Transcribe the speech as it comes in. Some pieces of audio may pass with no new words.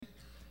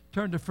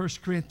Turn to 1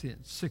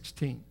 Corinthians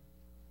 16.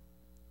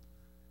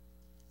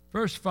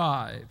 Verse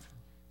 5.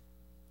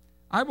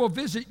 I will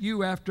visit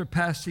you after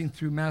passing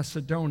through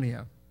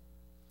Macedonia,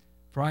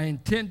 for I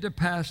intend to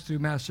pass through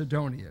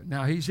Macedonia.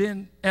 Now, he's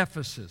in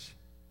Ephesus,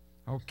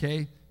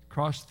 okay,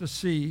 across the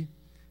sea.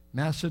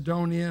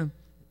 Macedonia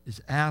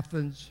is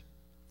Athens,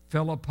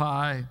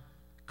 Philippi,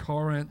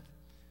 Corinth.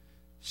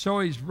 So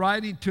he's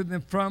writing to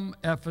them from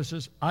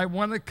Ephesus, I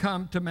want to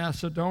come to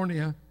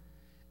Macedonia,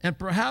 and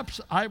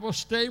perhaps I will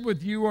stay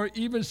with you or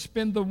even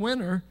spend the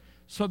winter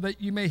so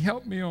that you may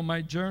help me on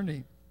my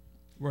journey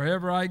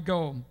wherever I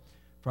go.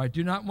 For I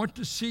do not want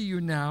to see you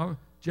now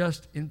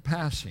just in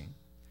passing.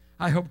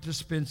 I hope to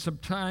spend some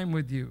time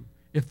with you,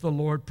 if the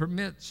Lord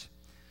permits.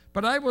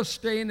 But I will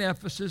stay in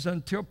Ephesus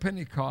until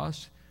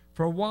Pentecost,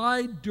 for a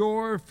wide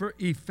door for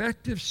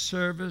effective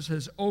service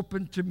has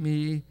opened to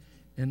me,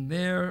 and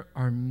there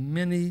are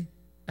many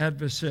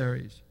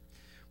adversaries.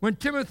 When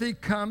Timothy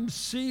comes,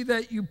 see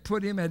that you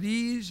put him at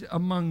ease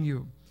among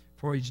you,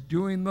 for he's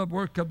doing the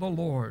work of the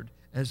Lord,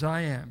 as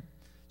I am.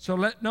 So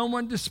let no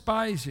one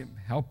despise him.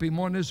 Help him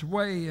on his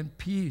way in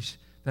peace,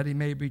 that he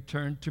may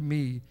return to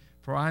me,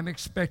 for I'm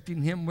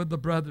expecting him with the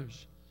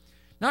brothers.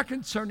 Now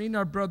concerning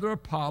our brother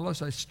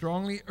Apollos, I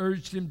strongly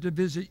urged him to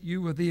visit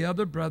you with the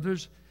other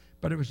brothers,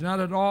 but it was not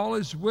at all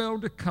his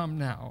will to come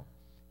now.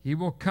 He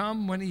will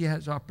come when he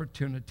has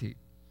opportunity.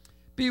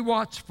 Be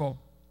watchful.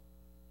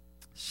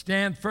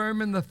 Stand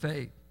firm in the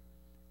faith.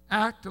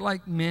 Act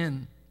like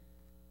men.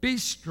 Be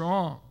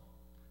strong.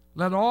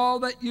 Let all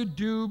that you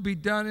do be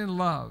done in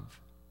love.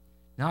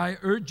 Now I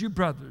urge you,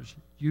 brothers,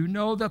 you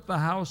know that the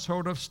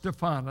household of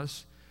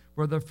Stephanas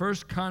were the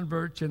first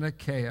converts in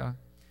Achaia,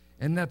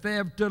 and that they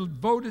have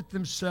devoted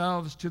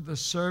themselves to the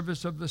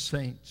service of the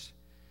saints.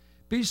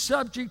 Be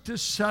subject to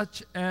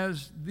such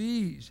as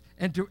these,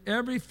 and to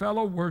every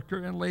fellow worker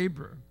and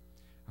laborer.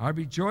 I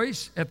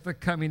rejoice at the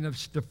coming of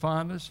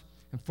Stephanas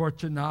and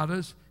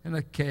Fortunatus and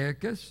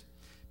Achaicus,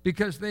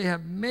 because they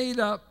have made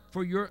up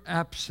for your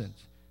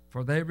absence,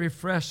 for they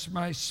refresh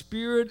my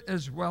spirit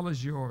as well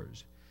as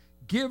yours.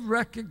 Give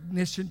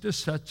recognition to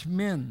such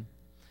men.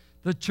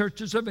 The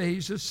churches of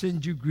Asia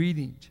send you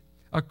greetings.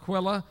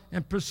 Aquila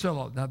and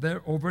Priscilla, now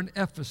they're over in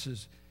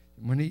Ephesus.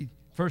 When he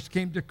first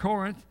came to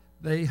Corinth,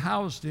 they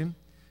housed him,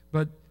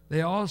 but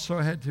they also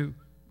had to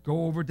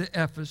go over to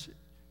Ephesus,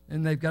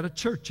 and they've got a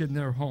church in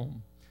their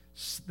home.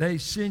 They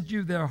send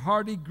you their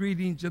hearty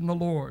greetings in the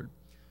Lord.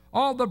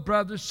 All the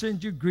brothers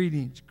send you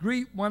greetings.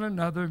 Greet one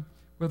another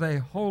with a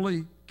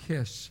holy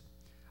kiss.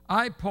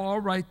 I, Paul,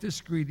 write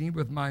this greeting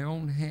with my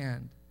own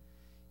hand.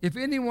 If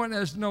anyone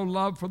has no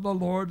love for the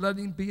Lord, let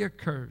him be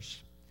accursed.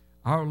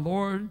 Our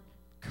Lord,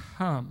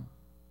 come.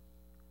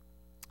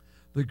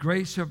 The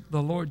grace of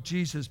the Lord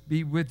Jesus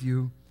be with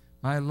you.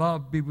 My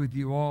love be with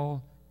you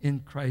all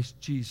in Christ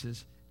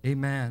Jesus.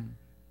 Amen.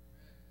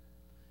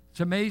 It's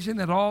amazing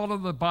that all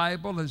of the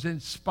Bible is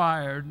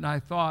inspired, and I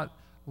thought,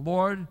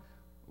 Lord,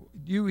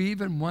 you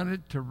even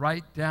wanted to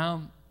write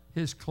down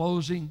his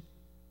closing,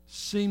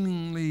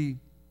 seemingly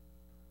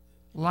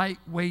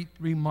lightweight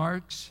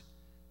remarks,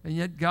 and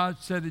yet God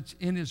said it's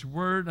in his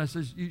word. And I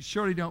said, you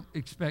surely don't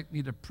expect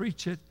me to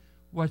preach it.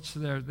 What's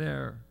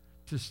there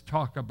to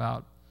talk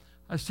about?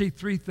 I see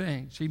three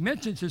things. He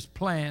mentions his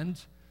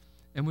plans,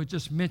 and we'll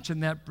just mention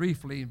that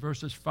briefly in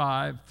verses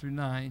 5 through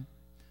 9,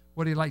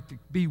 what he'd like to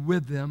be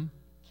with them.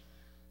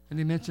 And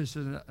he mentions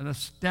an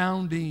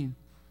astounding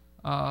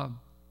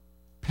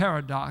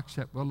paradox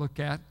that we'll look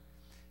at.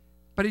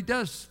 But he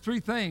does three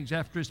things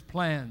after his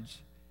plans.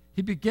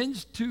 He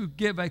begins to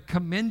give a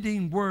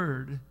commending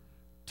word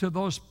to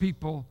those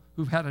people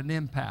who've had an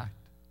impact.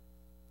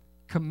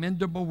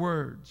 Commendable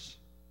words.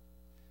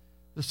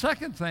 The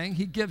second thing,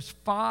 he gives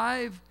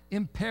 5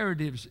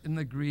 imperatives in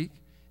the Greek,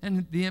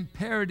 and the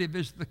imperative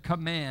is the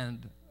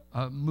command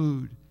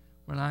mood.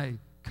 When I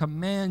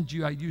command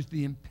you, I use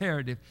the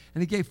imperative.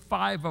 And he gave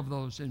 5 of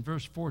those in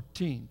verse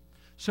 14.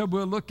 So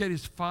we'll look at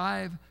his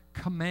 5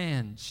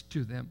 commands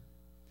to them.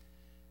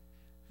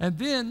 And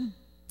then,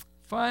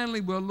 finally,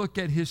 we'll look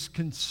at his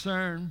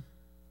concern.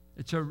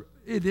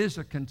 It is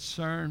a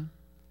concern,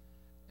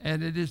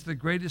 and it is the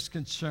greatest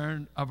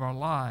concern of our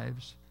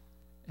lives.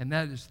 And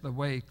that is the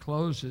way it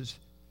closes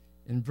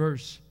in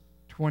verse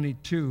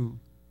 22.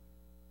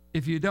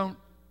 If you don't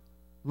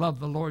love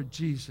the Lord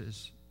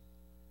Jesus,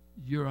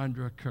 you're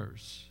under a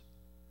curse,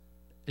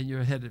 and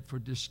you're headed for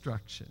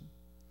destruction.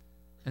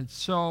 And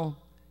so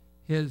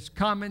his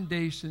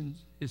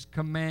commendations, his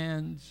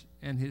commands,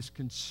 and his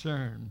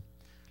concern.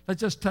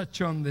 Let's just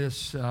touch on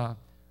this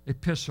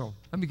epistle.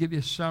 Let me give you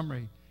a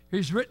summary.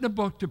 He's written a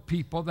book to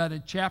people that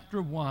in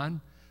chapter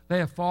 1, they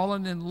have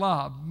fallen in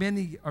love.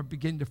 Many are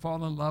beginning to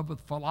fall in love with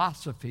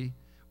philosophy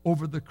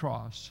over the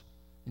cross.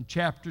 In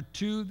chapter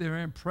 2, they're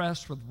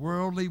impressed with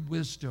worldly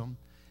wisdom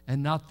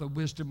and not the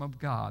wisdom of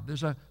God.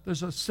 There's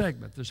a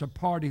segment, there's a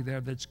party there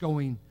that's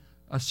going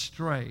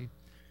astray.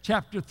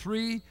 Chapter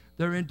 3,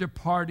 they're into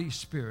party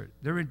spirit.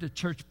 They're into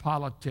church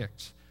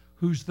politics.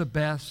 Who's the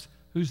best?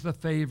 Who's the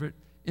favorite?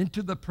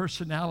 Into the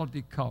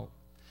personality cult.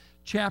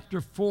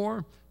 Chapter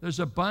 4, there's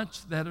a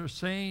bunch that are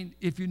saying,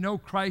 if you know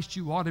Christ,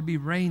 you ought to be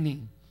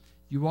reigning.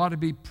 You ought to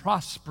be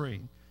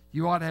prospering.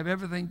 You ought to have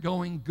everything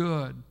going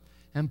good.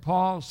 And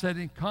Paul said,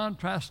 in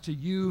contrast to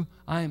you,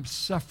 I am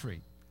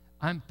suffering.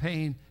 I'm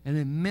paying an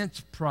immense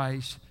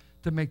price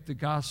to make the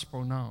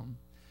gospel known.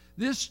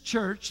 This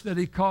church that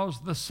he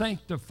calls the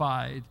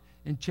sanctified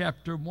in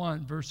chapter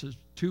 1, verses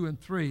 2 and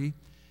 3,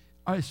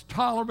 is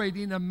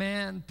tolerating a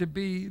man to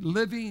be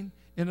living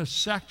in a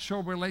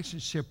sexual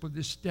relationship with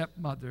his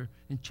stepmother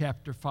in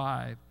chapter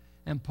 5.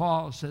 And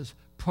Paul says,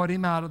 put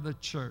him out of the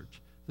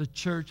church. The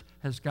church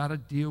has got to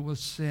deal with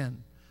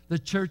sin. The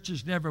church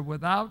is never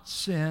without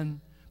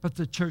sin, but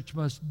the church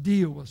must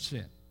deal with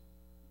sin.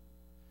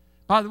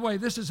 By the way,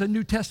 this is a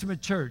New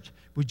Testament church.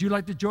 Would you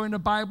like to join a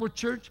Bible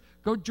church?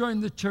 Go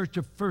join the church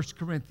of 1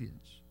 Corinthians.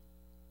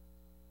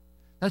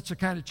 That's the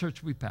kind of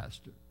church we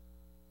pastor.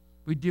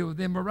 We deal with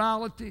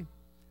immorality.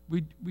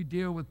 We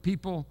deal with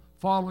people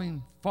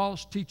following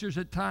false teachers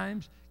at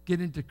times, get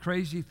into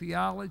crazy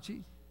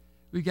theology.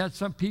 We got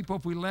some people,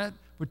 if we let,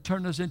 would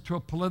turn us into a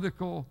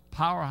political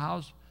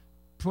powerhouse,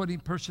 putting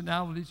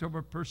personalities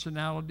over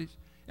personalities.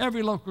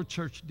 Every local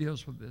church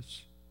deals with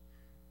this.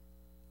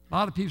 A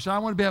lot of people say, I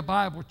want to be a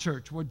Bible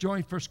church. Well,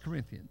 join 1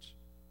 Corinthians.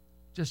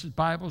 Just as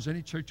Bible as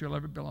any church you'll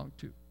ever belong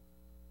to.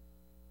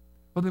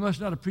 Well, they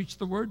must not have preached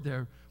the word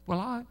there. Well,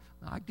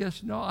 I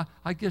guess no.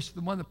 I guess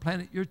the one that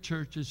planted your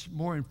church is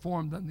more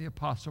informed than the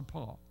Apostle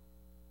Paul.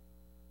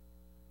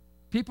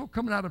 People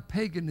coming out of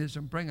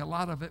paganism bring a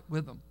lot of it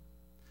with them.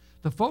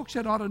 The folks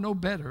that ought to know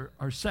better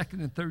are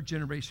second and third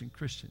generation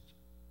Christians.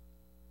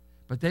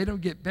 But they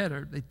don't get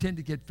better. They tend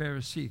to get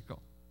Pharisaical.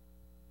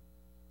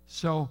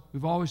 So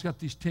we've always got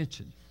these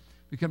tensions.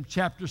 We come to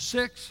chapter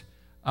 6.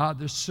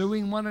 They're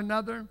suing one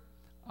another.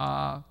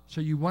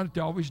 So you wanted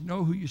to always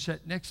know who you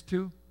sat next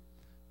to.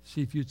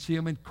 See if you'd see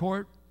them in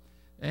court.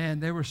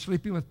 And they were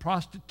sleeping with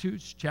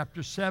prostitutes.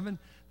 Chapter 7,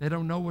 they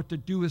don't know what to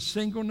do with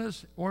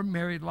singleness or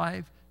married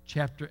life.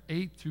 Chapter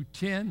 8 through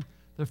 10,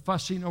 they're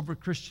fussing over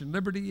Christian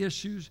liberty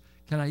issues.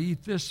 Can I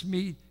eat this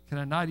meat? Can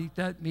I not eat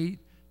that meat?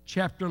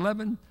 Chapter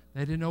 11,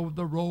 they didn't know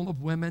the role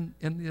of women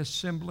in the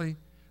assembly.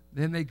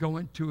 Then they go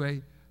into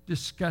a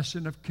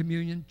discussion of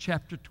communion.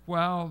 Chapter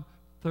 12,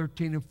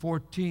 13, and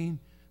 14,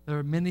 there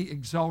are many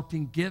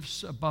exalting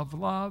gifts above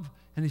love,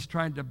 and he's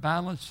trying to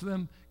balance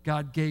them.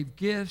 God gave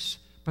gifts,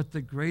 but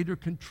the greater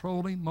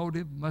controlling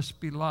motive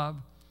must be love.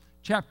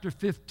 Chapter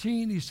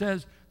 15, he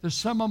says, there's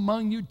some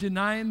among you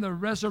denying the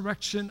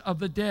resurrection of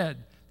the dead.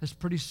 That's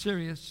pretty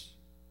serious.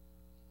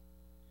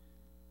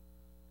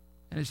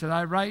 And he said,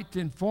 I write to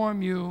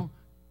inform you,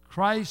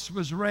 Christ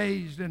was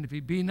raised, and if he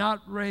be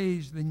not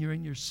raised, then you're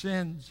in your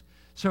sins.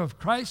 So if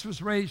Christ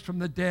was raised from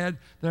the dead,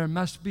 there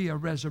must be a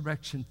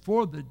resurrection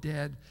for the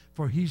dead,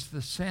 for he's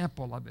the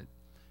sample of it.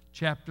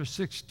 Chapter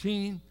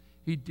 16,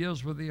 he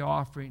deals with the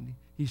offering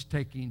he's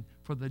taking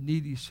for the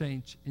needy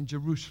saints in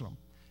Jerusalem.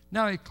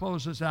 Now he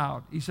closes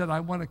out. He said, I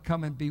want to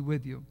come and be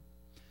with you.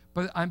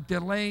 But I'm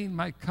delaying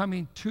my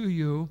coming to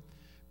you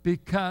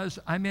because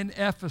I'm in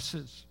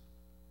Ephesus.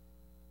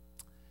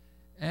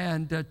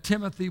 And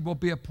Timothy will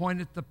be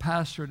appointed the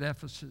pastor at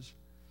Ephesus.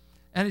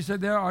 And he said,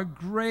 there are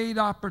great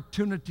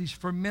opportunities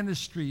for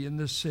ministry in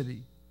this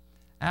city.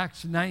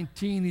 Acts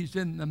 19, he's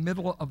in the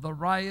middle of the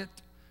riot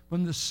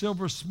when the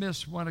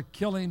silversmiths want to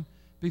kill him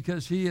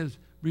because he is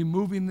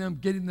removing them,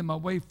 getting them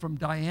away from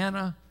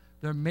Diana,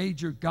 their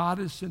major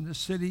goddess in the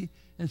city.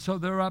 And so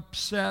they're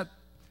upset.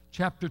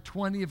 Chapter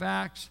 20 of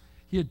Acts,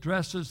 he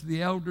addresses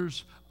the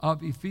elders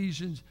of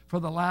Ephesians for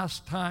the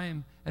last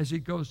time as he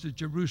goes to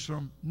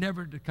Jerusalem,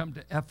 never to come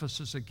to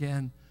Ephesus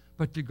again,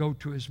 but to go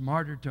to his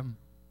martyrdom.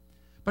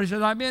 But he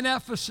said, I'm in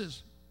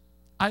Ephesus.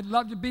 I'd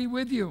love to be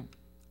with you.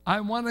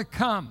 I want to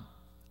come.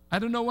 I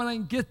don't know when I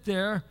can get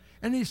there.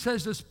 And he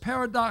says this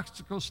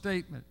paradoxical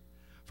statement.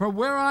 For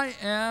where I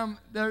am,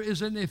 there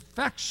is an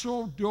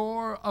effectual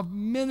door of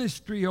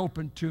ministry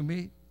open to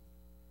me.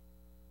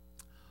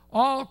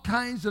 All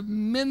kinds of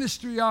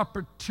ministry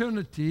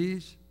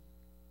opportunities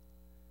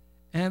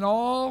and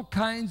all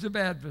kinds of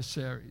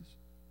adversaries.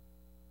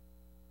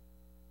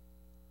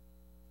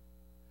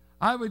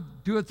 I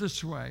would do it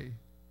this way.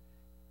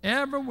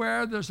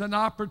 Everywhere there's an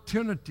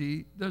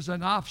opportunity, there's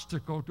an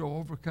obstacle to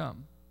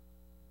overcome.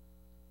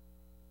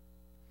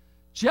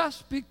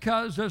 Just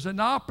because there's an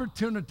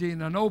opportunity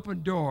and an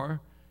open door,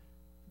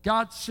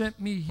 God sent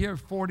me here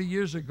 40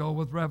 years ago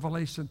with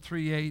Revelation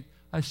 3:8.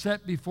 I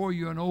set before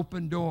you an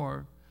open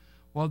door.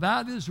 Well,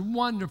 that is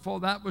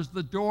wonderful. That was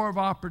the door of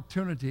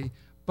opportunity.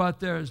 But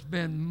there's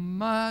been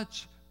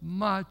much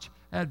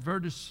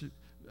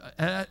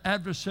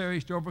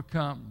adversaries to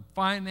overcome.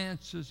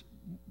 Finances,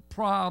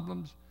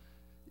 problems.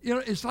 You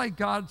know, it's like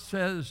God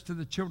says to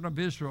the children of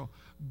Israel,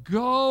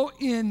 go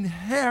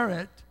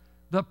inherit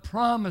the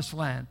promised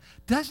land.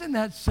 Doesn't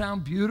that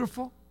sound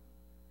beautiful?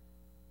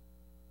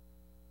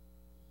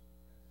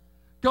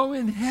 Go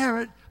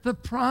inherit the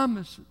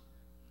promises.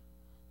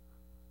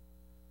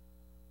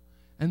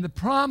 And the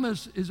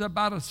promise is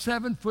about a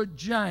 7-foot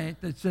giant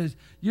that says,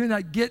 you're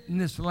not getting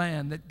this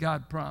land that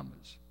God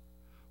promised.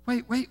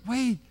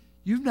 Wait.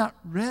 You've not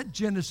read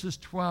Genesis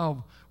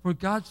 12 where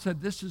God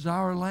said, this is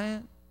our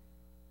land.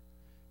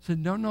 He said,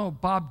 no,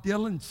 Bob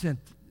Dylan sent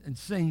and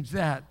sings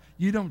that.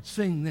 You don't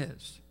sing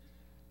this.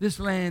 This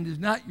land is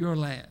not your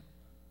land.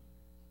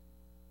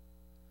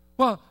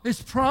 Well,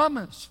 it's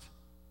promised.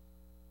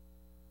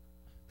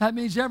 That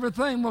means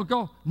everything will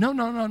go,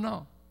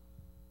 no.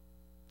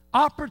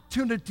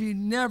 Opportunity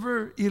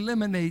never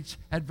eliminates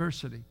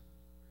adversity.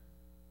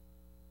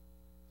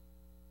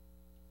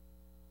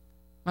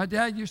 My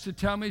dad used to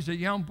tell me as a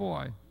young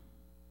boy,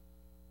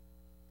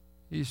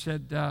 he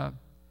said,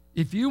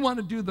 if you want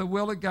to do the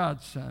will of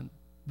God, son,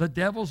 the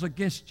devil's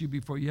against you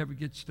before you ever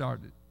get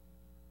started.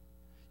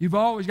 You've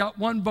always got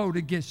one vote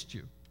against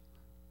you,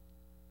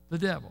 the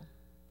devil.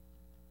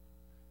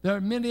 There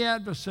are many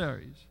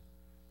adversaries.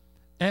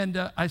 And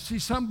I see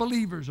some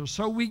believers are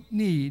so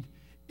weak-kneed,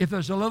 if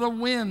there's a little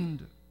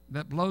wind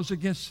that blows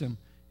against them,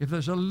 if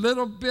there's a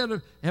little bit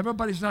of,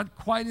 everybody's not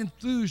quite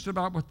enthused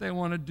about what they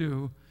want to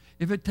do,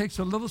 if it takes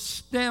a little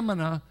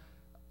stamina,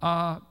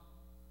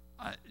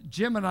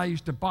 Jim and I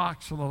used to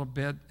box a little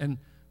bit, and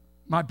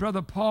my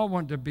brother Paul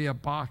wanted to be a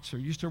boxer.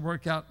 He used to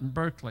work out in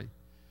Berkeley.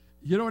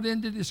 You know what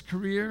ended his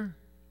career?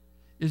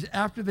 Is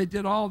after they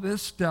did all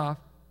this stuff,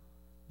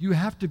 you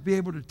have to be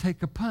able to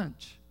take a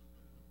punch.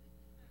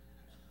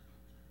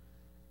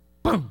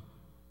 Boom.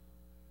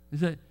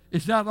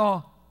 It's not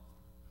all,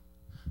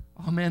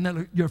 oh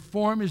man, your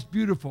form is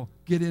beautiful.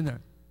 Get in there.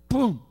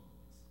 Boom.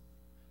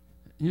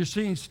 And you're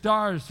seeing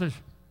stars. Says,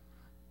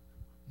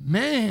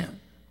 man,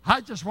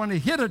 I just want to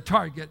hit a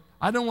target.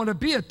 I don't want to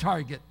be a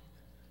target.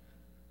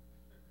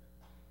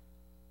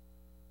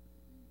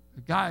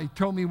 A guy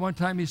told me one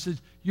time, he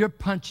says, you're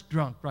punch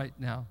drunk right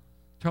now.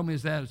 Told me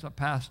his dad as a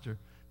pastor.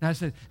 And I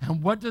said,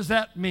 and what does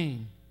that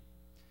mean?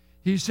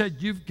 He said,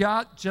 you've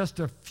got just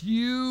a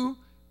few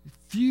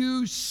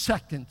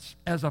seconds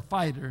as a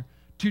fighter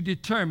to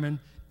determine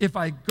if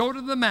I go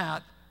to the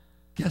mat,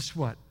 guess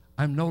what?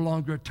 I'm no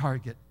longer a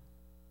target.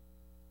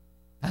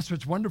 That's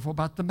what's wonderful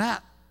about the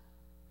mat.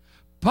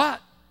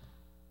 But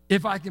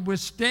if I can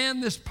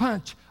withstand this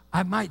punch,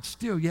 I might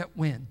still yet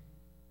win.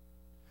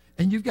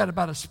 And you've got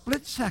about a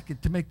split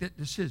second to make that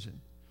decision.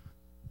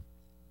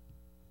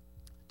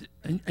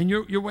 And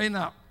you're weighing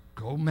out.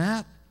 Go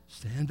mat,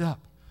 stand up.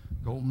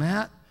 Go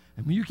mat.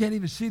 I mean, you can't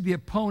even see the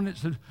opponent.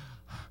 Says,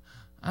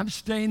 I'm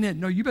staying in.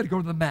 No, you better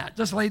go to the mat.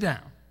 Just lay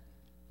down.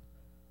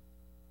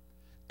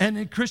 And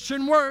in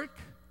Christian work,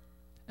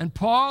 and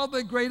Paul,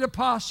 the great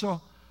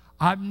apostle,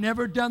 I've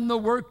never done the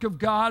work of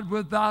God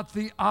without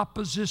the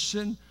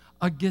opposition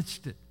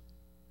against it.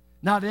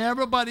 Not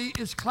everybody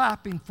is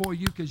clapping for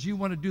you because you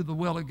want to do the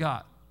will of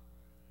God.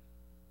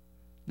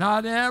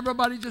 Not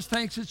everybody just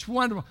thinks it's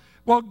wonderful.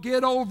 Well,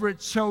 get over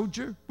it,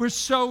 soldier. We're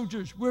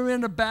soldiers. We're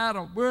in a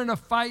battle. We're in a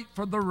fight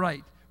for the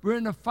right. We're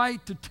in a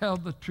fight to tell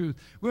the truth.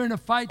 We're in a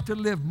fight to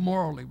live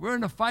morally. We're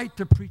in a fight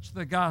to preach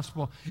the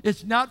gospel.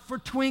 It's not for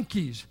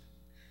Twinkies.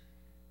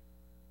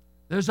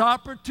 There's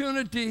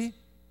opportunity,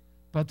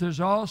 but there's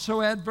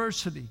also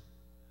adversity.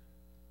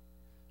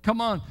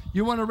 Come on,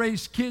 you want to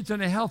raise kids in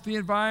a healthy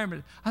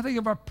environment. I think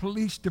of our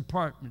police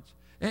departments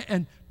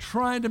and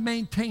trying to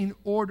maintain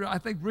order. I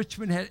think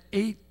Richmond had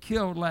 8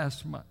 killed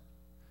last month.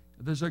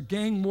 There's a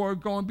gang war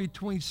going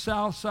between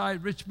South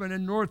Side Richmond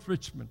and North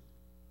Richmond.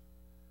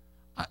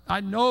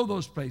 I know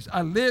those places.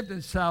 I lived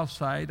in South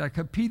Side. I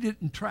competed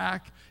in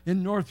track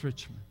in North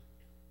Richmond.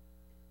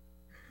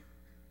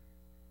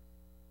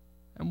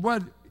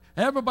 And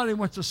everybody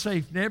wants a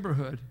safe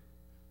neighborhood.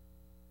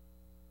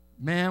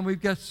 Man,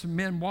 we've got some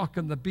men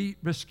walking the beat,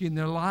 risking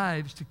their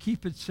lives to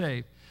keep it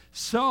safe.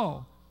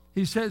 So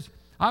he says,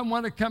 I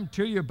want to come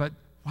to you, but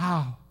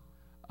wow,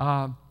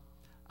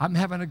 I'm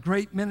having a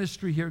great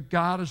ministry here.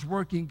 God is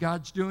working,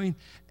 God's doing.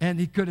 And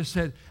he could have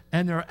said,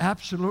 and there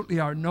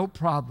absolutely are no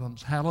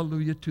problems.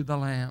 Hallelujah to the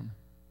Lamb.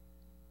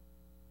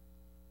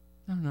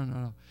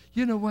 No.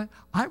 You know what?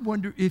 I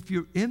wonder if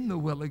you're in the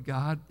will of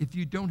God, if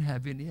you don't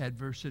have any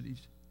adversities.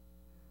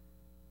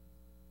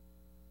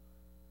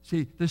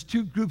 See, there's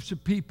 2 groups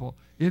of people.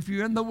 If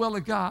you're in the will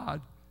of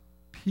God,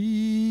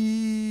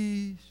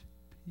 peace,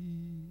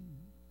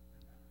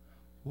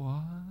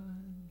 wonderful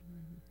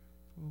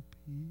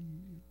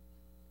peace.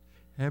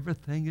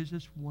 Everything is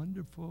just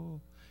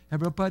wonderful.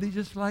 Everybody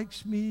just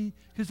likes me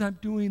because I'm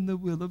doing the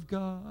will of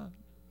God.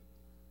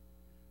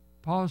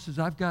 Paul says,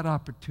 I've got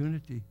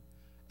opportunity,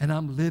 and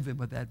I'm living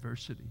with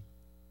adversity.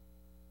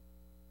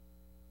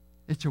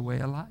 It's a way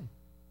of life.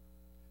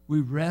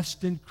 We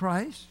rest in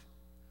Christ.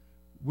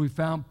 We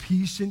found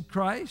peace in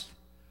Christ.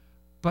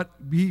 But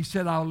he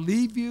said, I'll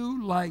leave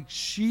you like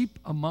sheep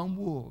among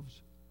wolves.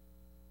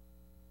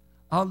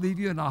 I'll leave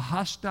you in a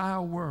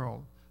hostile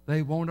world.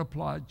 They won't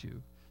applaud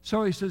you.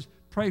 So he says,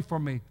 pray for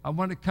me. I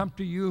want to come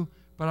to you,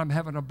 but I'm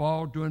having a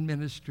ball doing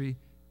ministry.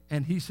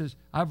 And he says,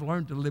 I've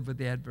learned to live with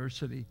the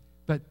adversity,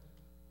 but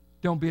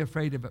don't be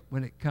afraid of it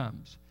when it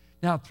comes.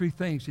 Now, 3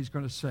 things he's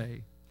going to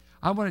say.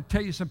 I want to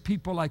tell you some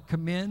people I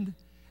commend,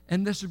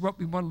 and this is what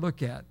we want to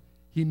look at.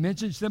 He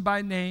mentions them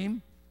by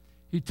name.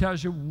 He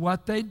tells you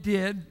what they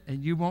did,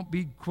 and you won't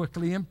be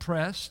quickly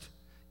impressed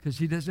because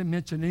he doesn't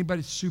mention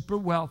anybody super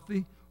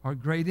wealthy or a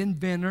great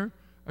inventor,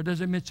 or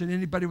doesn't mention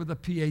anybody with a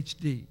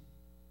PhD.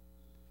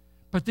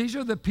 But these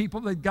are the people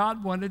that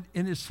God wanted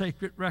in his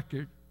sacred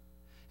record.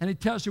 And he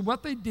tells you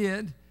what they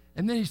did,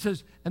 and then he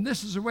says, and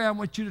this is the way I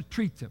want you to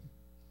treat them.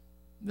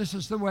 This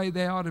is the way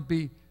they ought to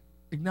be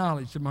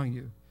acknowledged among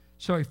you.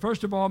 So he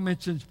first of all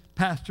mentions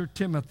Pastor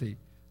Timothy,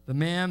 the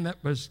man that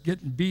was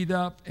getting beat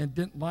up and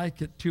didn't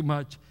like it too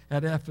much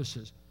at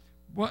Ephesus.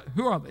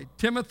 Who are they?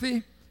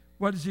 Timothy,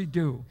 what does he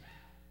do?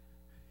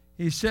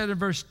 He said in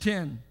verse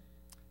 10,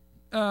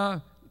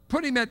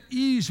 put him at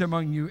ease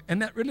among you,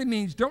 and that really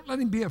means don't let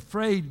him be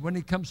afraid when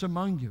he comes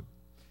among you.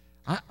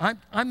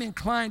 I'm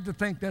inclined to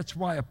think that's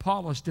why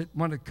Apollos didn't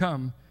want to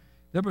come.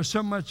 There was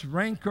so much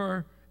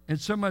rancor and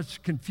so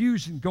much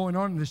confusion going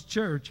on in this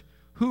church.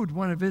 Who would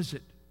want to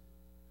visit?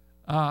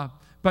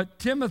 But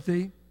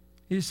Timothy,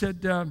 he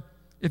said,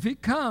 if he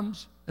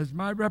comes as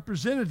my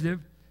representative,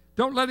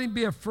 don't let him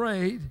be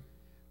afraid,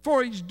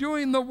 for he's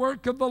doing the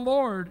work of the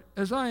Lord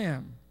as I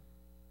am.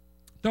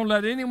 Don't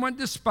let anyone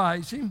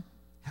despise him.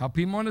 Help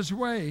him on his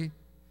way.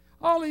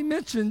 All he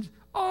mentions,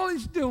 all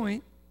he's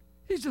doing,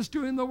 he's just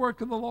doing the work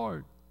of the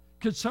Lord.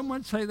 Could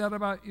someone say that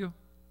about you?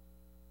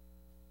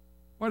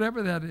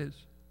 Whatever that is.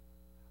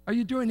 Are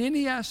you doing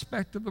any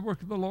aspect of the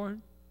work of the Lord?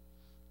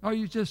 Are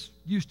you just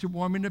used to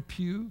warming a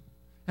pew?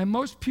 And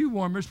most pew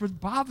warmers, what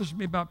bothers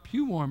me about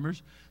pew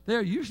warmers, they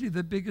are usually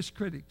the biggest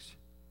critics.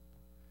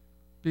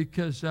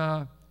 Because,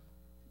 I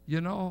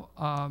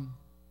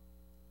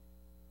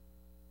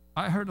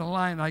heard a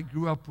line I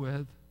grew up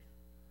with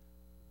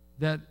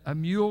that a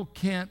mule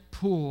can't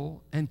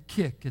pull and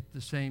kick at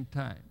the same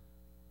time.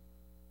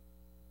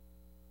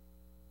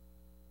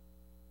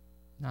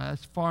 Now,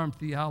 that's farm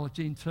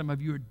theology, and some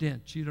of you are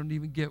dense. You don't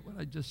even get what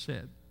I just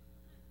said.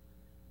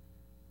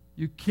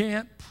 You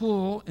can't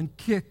pull and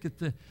kick at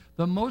the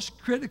most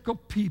critical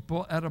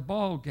people at a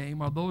ball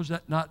game are those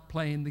that not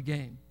playing the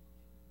game.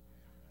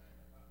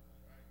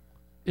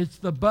 It's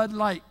the Bud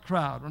Light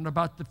crowd on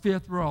about the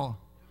fifth row.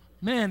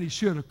 Man, he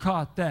should have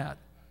caught that.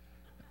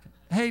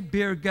 Hey,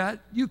 beer gut,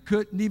 you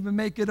couldn't even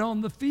make it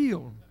on the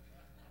field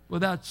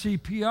without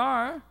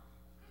CPR,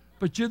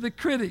 but you're the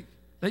critic.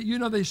 That you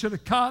know they should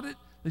have caught it,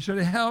 they should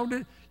have held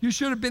it. You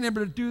should have been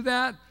able to do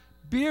that.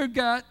 Beer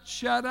gut,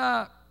 shut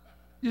up.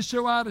 You're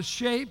so out of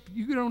shape,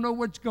 you don't know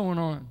what's going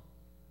on.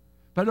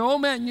 But, oh,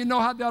 man, you know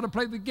how they ought to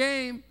play the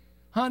game.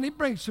 Honey,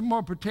 bring some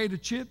more potato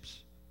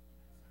chips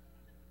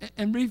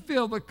and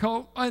refill the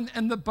Coke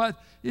and the bud.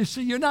 You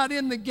see, you're not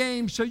in the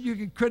game so you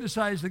can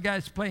criticize the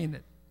guys playing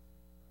it.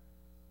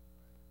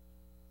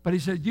 But he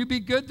said, you be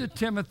good to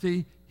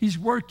Timothy. He's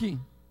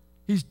working.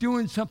 He's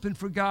doing something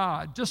for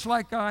God, just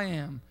like I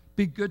am.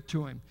 Be good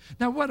to him.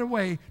 Now, what a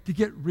way to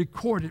get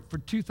recorded for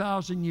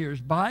 2,000 years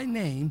by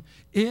name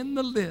in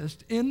the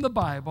list, in the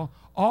Bible.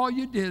 All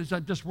you did is,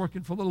 I'm just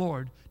working for the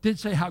Lord. Didn't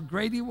say how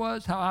great he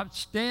was, how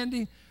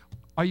outstanding.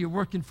 Are you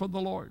working for the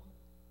Lord?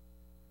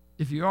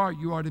 If you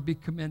are to be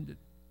commended.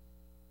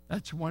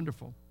 That's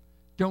wonderful.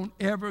 Don't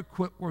ever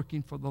quit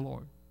working for the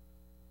Lord.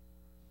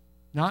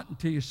 Not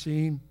until you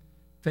see him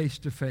face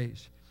to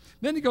face.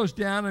 Then he goes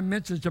down and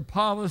mentions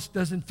Apollos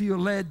doesn't feel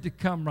led to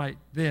come right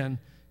then.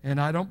 And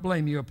I don't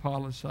blame you,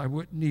 Apollos. I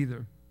wouldn't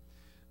either.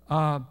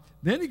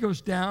 Then he goes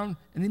down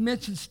and he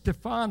mentions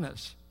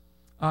Stephanas.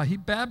 He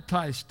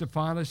baptized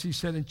Stephanas, he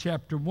said in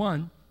chapter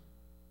 1.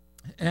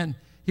 And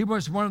he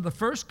was one of the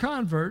first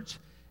converts.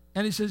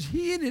 And he says,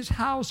 he and his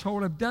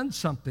household have done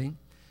something.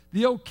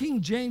 The old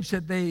King James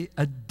said they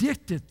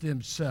addicted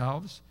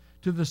themselves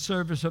to the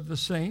service of the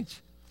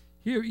saints.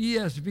 Here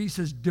ESV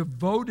says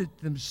devoted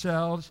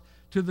themselves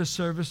to the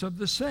service of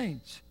the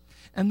saints.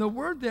 And the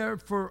word there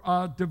for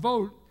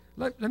devote,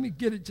 let me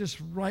get it just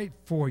right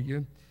for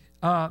you.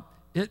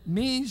 It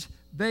means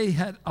they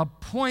had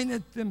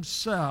appointed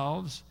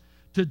themselves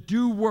to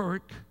do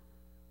work,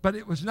 but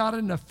it was not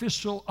an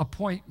official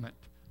appointment.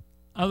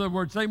 In other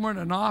words, they weren't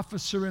an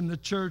officer in the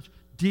church,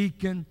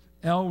 deacon,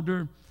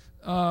 elder.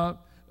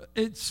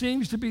 It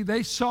seems to be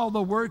they saw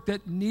the work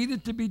that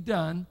needed to be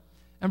done.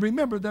 And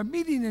remember, they're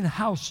meeting in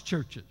house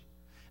churches.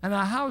 And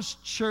a house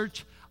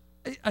church,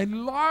 a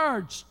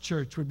large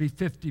church would be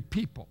 50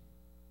 people.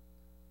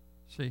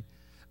 See,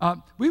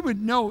 we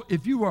would know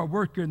if you were a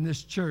worker in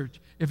this church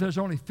if there's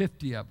only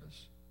 50 of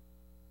us.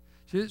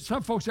 See,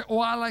 some folks say, oh,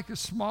 I like a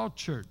small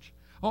church.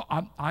 Oh,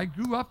 I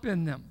grew up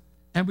in them.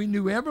 And we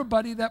knew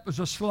everybody that was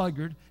a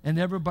sluggard and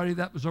everybody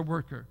that was a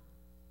worker.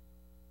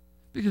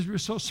 Because we were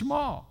so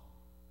small.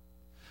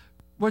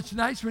 What's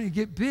nice when you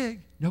get big,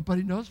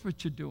 nobody knows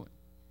what you're doing.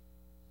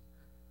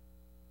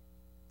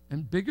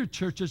 And bigger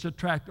churches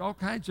attract all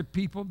kinds of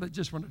people that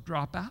just want to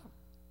drop out.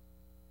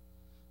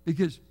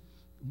 Because,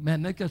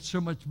 man, they got so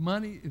much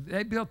money. If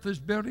they built this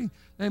building,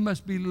 they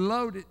must be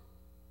loaded.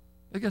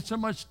 They got so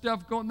much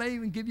stuff going, they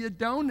even give you a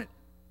donut.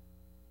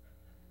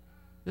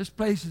 This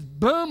place is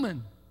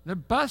booming. They're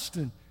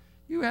busting.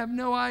 You have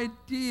no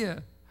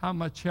idea how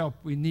much help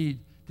we need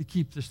to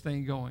keep this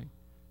thing going.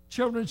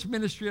 Children's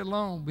ministry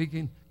alone, we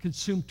can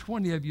consume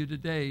 20 of you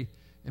today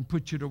and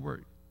put you to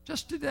work.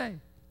 Just today.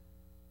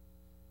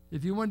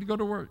 if you wanted to go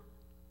to work.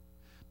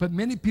 But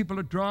many people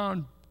are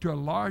drawn to a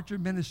larger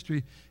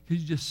ministry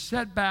because you just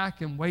sit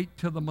back and wait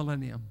till the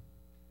millennium,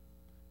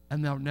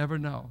 and they'll never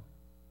know.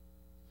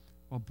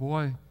 Well,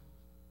 boy,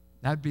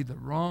 that'd be the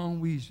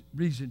wrong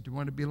reason to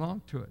want to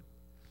belong to it.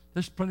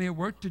 There's plenty of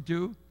work to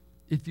do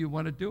if you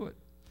want to do it.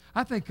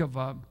 I think of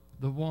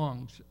the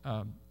Wongs,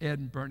 Ed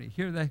and Bernie.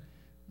 Here they,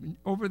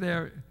 over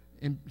there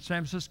in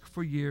San Francisco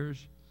for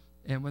years,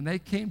 and when they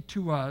came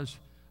to us,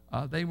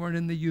 they weren't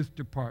in the youth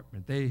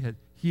department.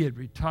 He had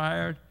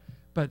retired,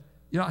 but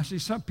I see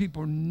some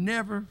people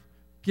never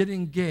get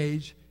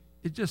engaged.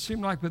 It just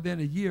seemed like within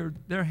a year,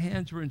 their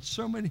hands were in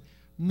so many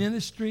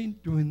ministering,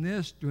 doing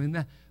this, doing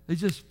that. They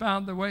just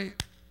found their way.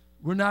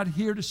 We're not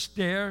here to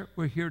stare.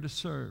 We're here to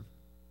serve.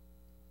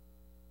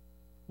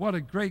 What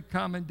a great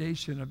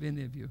commendation of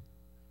any of you.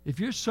 If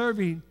you're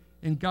serving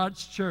in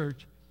God's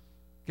church,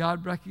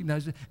 God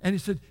recognizes it. And he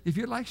said, if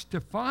you're like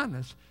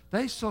Stephanus,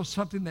 they saw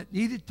something that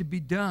needed to be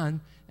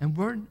done and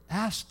weren't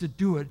asked to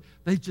do it.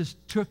 They just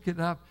took it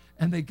up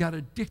and they got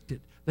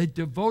addicted. They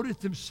devoted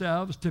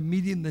themselves to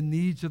meeting the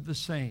needs of the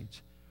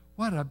saints.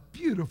 What a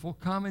beautiful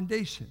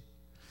commendation.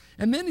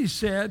 And then he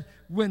said,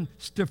 when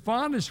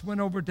Stephanus went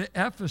over to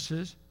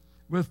Ephesus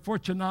with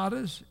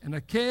Fortunatus and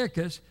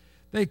Achaicus,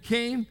 they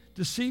came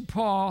to see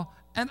Paul,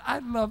 and I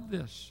love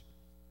this.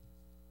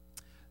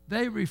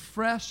 They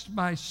refreshed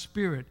my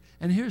spirit.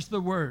 And here's the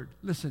word.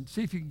 Listen,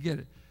 see if you can get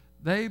it.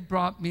 They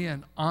brought me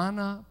an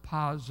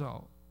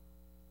anapazo.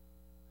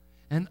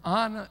 And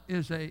ana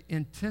is an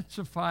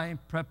intensifying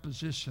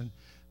preposition.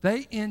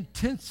 They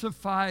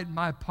intensified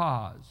my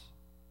pause.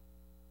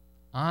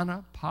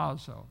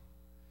 Anapazo.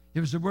 It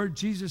was the word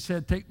Jesus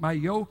said, take my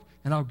yoke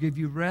and I'll give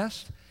you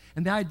rest.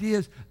 And the idea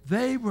is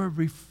they were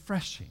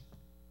refreshing.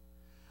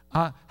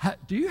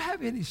 Do you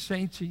have any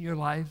saints in your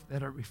life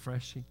that are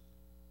refreshing?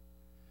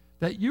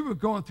 That you were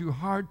going through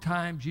hard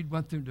times, you'd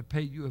want them to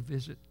pay you a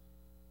visit?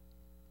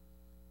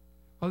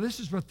 Well, this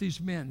is what these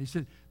men, he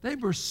said, they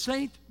were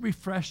saint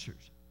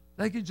refreshers.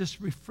 They could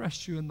just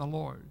refresh you in the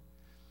Lord.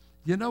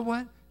 You know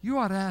what? You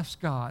ought to ask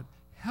God,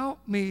 help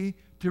me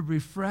to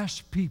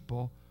refresh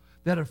people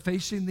that are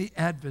facing the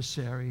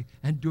adversary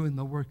and doing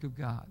the work of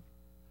God.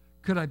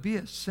 Could I be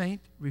a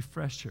saint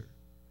refresher?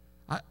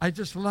 I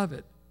just love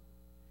it.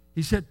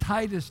 He said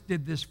Titus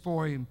did this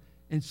for him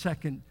in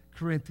 2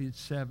 Corinthians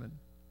 7.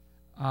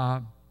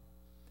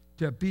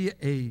 To be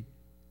a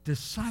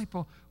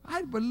disciple.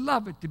 I would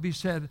love it to be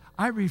said,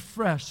 I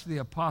refreshed the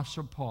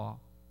Apostle Paul.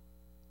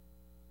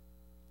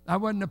 I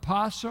wasn't an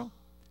apostle.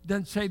 It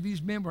doesn't say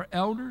these men were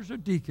elders or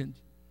deacons.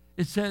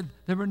 It said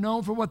they were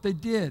known for what they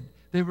did.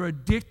 They were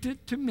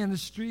addicted to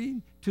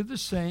ministry to the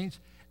saints,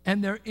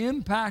 and their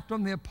impact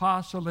on the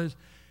apostle is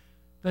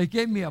they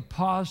gave me a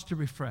pause to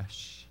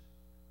refresh.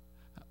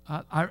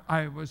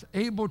 I was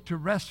able to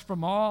rest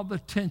from all the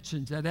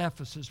tensions at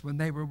Ephesus when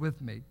they were with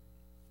me.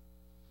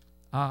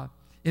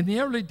 In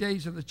the early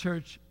days of the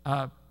church,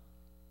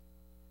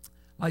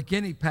 like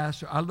any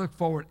pastor, I look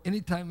forward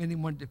anytime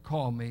anyone to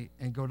call me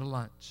and go to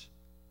lunch.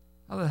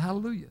 I thought,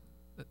 hallelujah,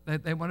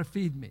 they want to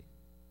feed me.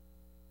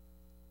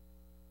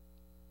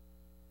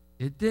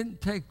 It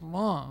didn't take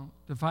long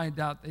to find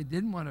out they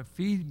didn't want to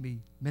feed me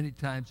many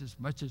times as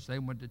much as they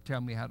wanted to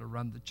tell me how to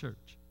run the church.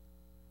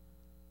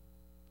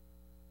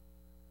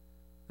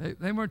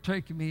 They weren't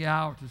taking me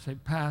out to say,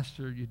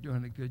 Pastor, you're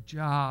doing a good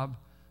job,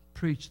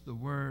 preach the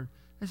word.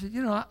 I said,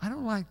 I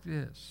don't like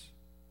this,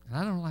 and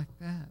I don't like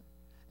that.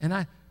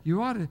 And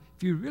you ought to,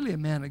 if you're really a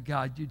man of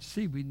God, you'd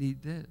see we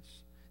need this.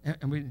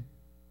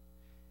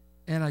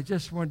 And I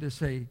just wanted to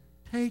say,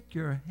 take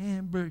your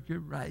hamburger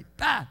right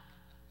back.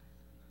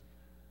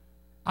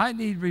 I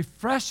need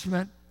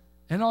refreshment,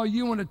 and all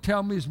you want to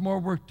tell me is more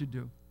work to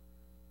do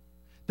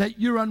that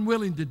you're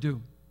unwilling to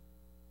do.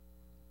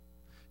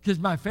 Because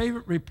my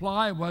favorite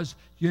reply was,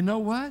 you know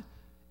what?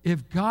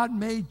 If God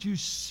made you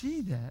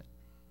see that,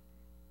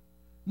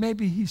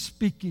 maybe he's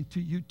speaking to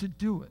you to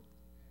do it.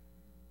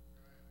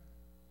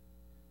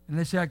 And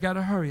they say, I got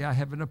to hurry. I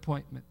have an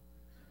appointment.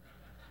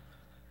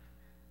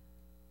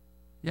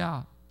 Yeah,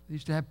 I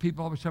used to have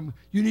people always tell me,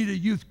 you need a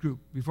youth group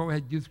before we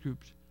had youth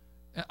groups.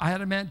 I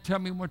had a man tell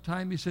me one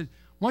time, he said,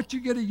 once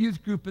you get a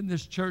youth group in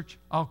this church,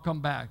 I'll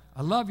come back.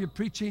 I love your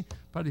preaching,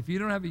 but if you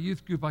don't have a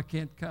youth group, I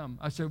can't come.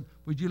 I said,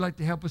 would you like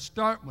to help us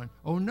start one?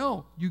 Oh,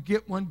 no, you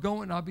get one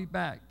going, I'll be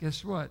back.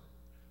 Guess what?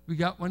 We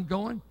got one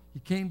going.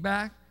 He came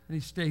back, and he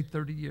stayed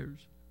 30 years.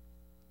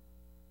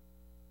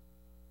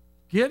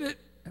 Get it,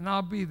 and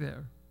I'll be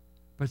there.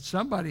 But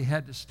somebody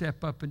had to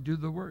step up and do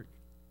the work.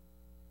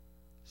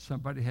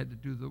 Somebody had to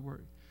do the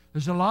work.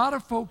 There's a lot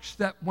of folks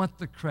that want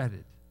the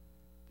credit.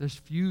 There's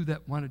few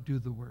that want to do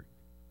the work.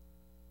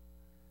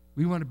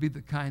 We want to be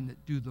the kind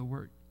that do the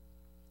work.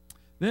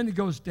 Then he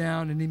goes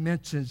down and he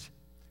mentions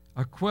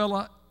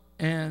Aquila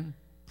and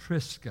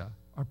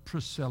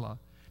Priscilla.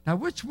 Now,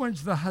 which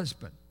one's the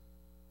husband?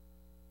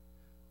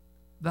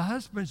 The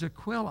husband's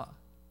Aquila.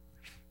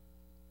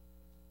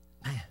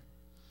 Man.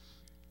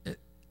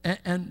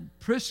 And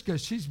Prisca,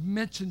 she's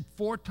mentioned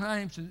 4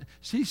 times, and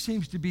she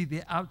seems to be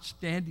the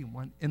outstanding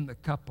one in the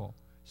couple.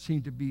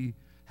 Seem to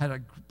had a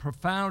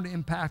profound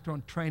impact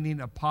on training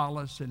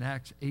Apollos in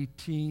Acts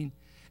 18.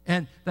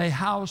 And they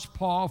housed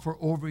Paul for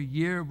over a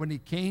year. When he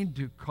came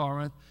to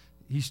Corinth,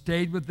 he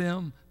stayed with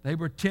them. They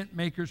were tent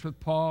makers with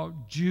Paul,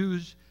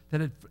 Jews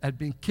that had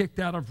been kicked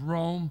out of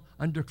Rome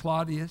under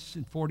Claudius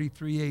in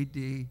 43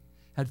 A.D.,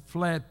 had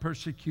fled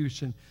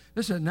persecution.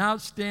 This is an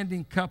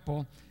outstanding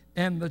couple,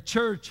 and the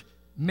church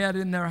met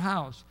in their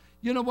house.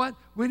 You know what?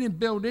 We didn't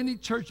build any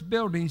church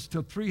buildings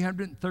till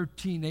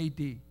 313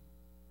 A.D.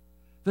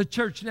 The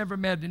church never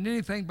met in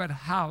anything but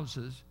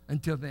houses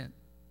until then.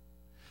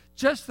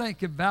 Just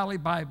think if Valley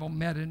Bible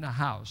met in a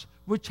house.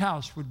 Which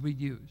house would we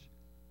use?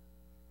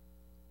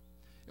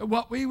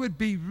 What we would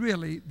be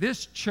really,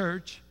 this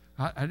church,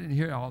 I didn't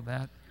hear all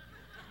that.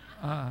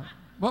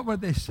 What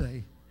would they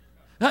say?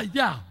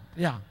 Yeah.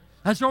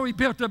 That's why we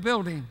built a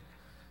building.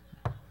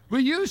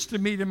 We used to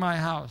meet in my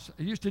house.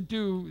 I used to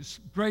do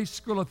Grace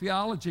School of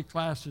Theology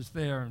classes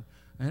there,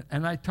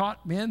 and I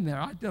taught men there.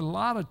 I did a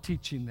lot of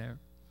teaching there.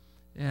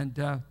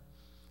 And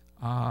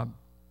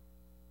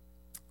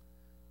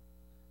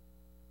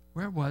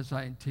where was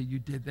I until you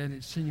did that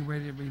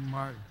insinuating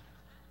remark?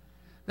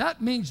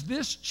 That means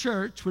this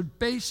church would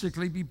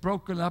basically be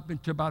broken up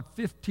into about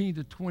 15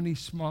 to 20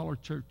 smaller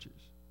churches.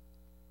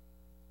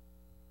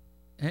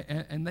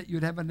 And that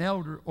you'd have an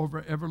elder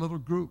over every little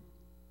group.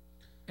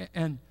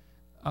 And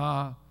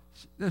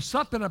there's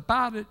something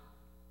about it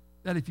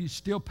that if you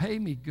still pay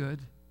me good,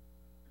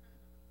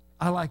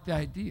 I like the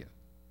idea.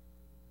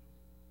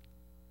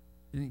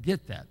 You didn't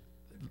get that.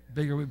 The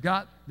bigger we've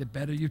got, the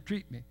better you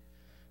treat me.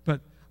 But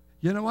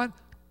you know what?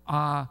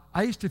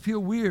 I used to feel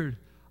weird.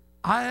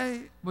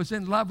 I was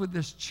in love with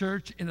this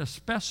church in a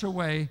special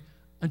way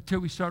until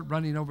we started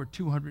running over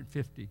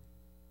 250.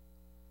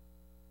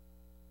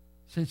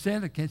 Since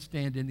then, I can't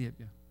stand any of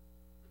you.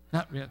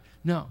 Not really.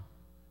 No.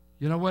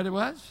 You know what it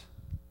was?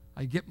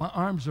 I get my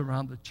arms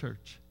around the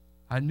church.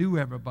 I knew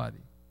everybody.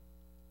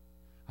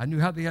 I knew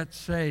how they got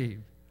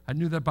saved. I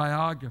knew their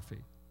biography.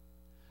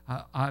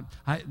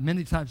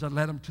 Many times I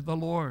led them to the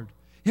Lord.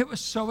 It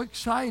was so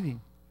exciting.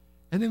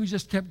 And then we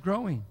just kept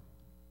growing.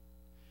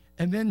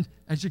 And then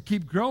as you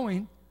keep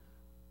growing,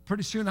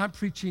 pretty soon I'm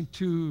preaching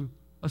to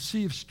a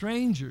sea of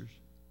strangers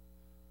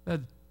that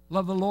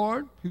love the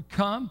Lord, who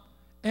come,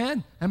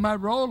 and my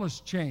role has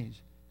changed.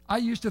 I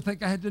used to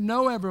think I had to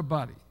know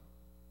everybody.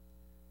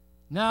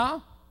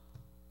 Now,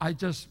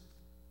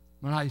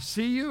 when I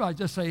see you, I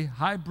just say,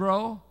 hi,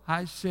 bro,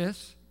 hi,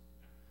 sis.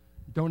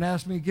 Don't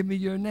ask me to give me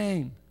your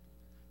name.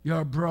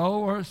 You're a bro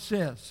or a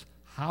sis.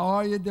 How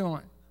are you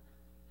doing?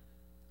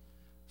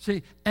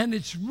 See, and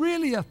it's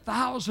really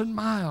 1,000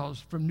 miles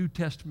from New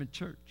Testament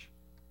church,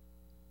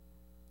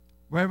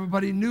 where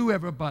everybody knew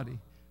everybody,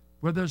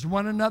 where there's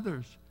one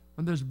another's,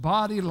 when there's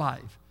body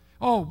life.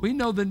 Oh, we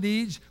know the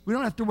needs. We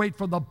don't have to wait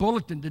for the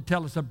bulletin to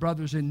tell us a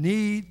brother's in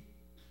need.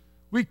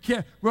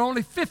 We're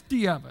only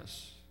 50 of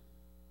us.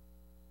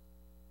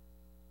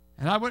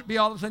 And I wouldn't be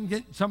all of a sudden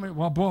getting somebody,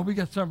 well, boy, we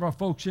got some of our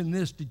folks in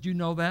this. Did you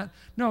know that?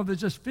 No, there's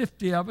just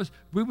 50 of us.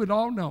 We would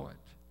all know it.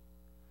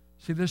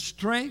 See, there's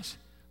strengths,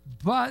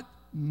 but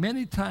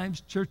many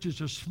times churches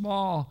are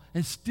small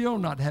and still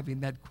not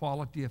having that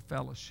quality of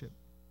fellowship.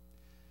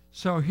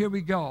 So here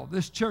we go.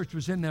 This church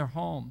was in their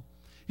home.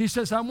 He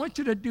says, I want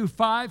you to do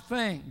 5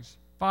 things.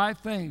 5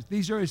 things.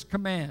 These are his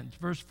commands.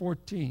 Verse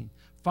 14.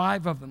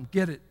 5 of them.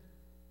 Get it.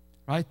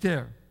 Right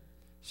there.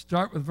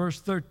 Start with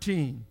verse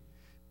 13.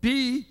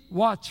 Be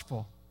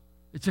watchful.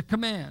 It's a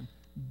command.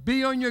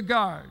 Be on your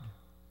guard.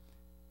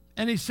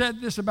 And he said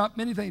this about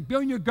many things. Be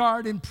on your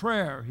guard in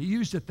prayer. He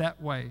used it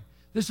that way.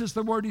 This is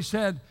the word he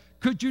said.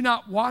 Could you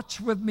not watch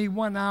with me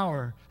 1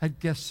 hour at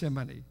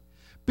Gethsemane?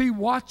 Be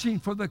watching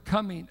for the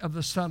coming of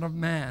the Son of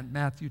Man,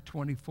 Matthew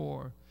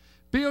 24.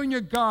 Be on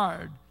your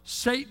guard.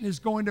 Satan is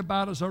going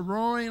about as a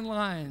roaring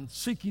lion,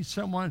 seeking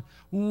someone.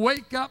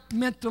 Wake up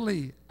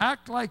mentally.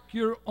 Act like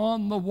you're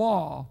on the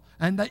wall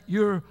and that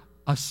you're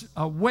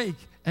awake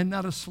and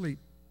not asleep.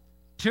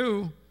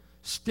 2,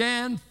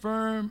 stand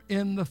firm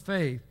in the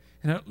faith.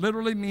 And it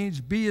literally means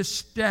be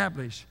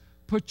established.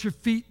 Put your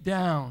feet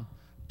down.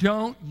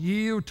 Don't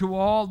yield to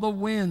all the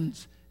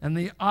winds and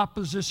the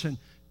opposition.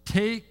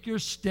 Take your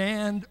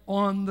stand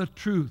on the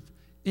truth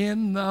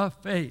in the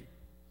faith.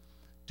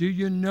 Do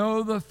you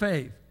know the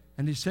faith?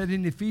 And he said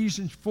in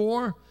Ephesians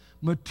 4,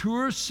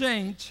 mature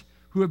saints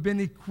who have been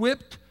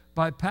equipped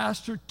by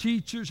pastor,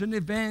 teachers, and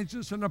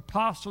evangelists, and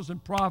apostles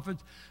and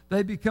prophets,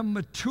 they become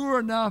mature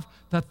enough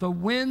that the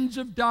winds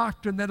of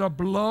doctrine that are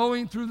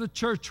blowing through the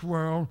church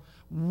world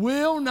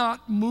will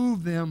not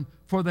move them,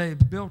 for they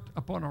have built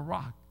upon a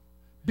rock.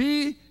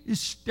 Be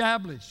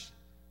established.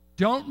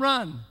 Don't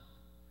run.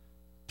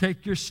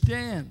 Take your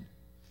stand.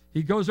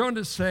 He goes on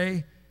to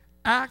say,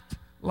 act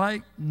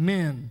like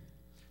men.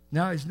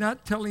 Now, he's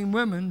not telling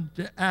women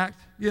to act,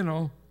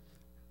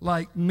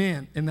 like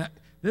men. And that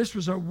this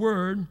was a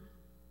word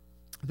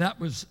that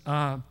was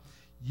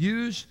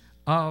used,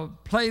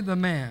 play the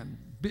man,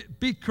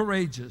 be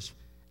courageous,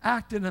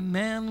 act in a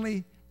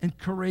manly and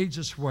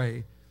courageous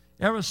way.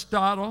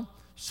 Aristotle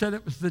said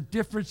it was the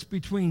difference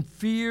between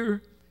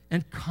fear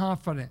and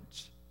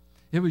confidence.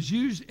 It was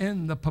used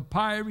in the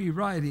papyri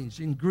writings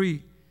in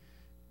Greek.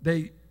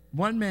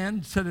 One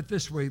man said it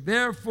this way,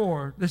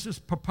 therefore, this is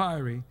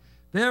papyri,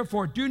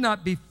 therefore do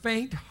not be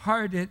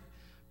faint-hearted,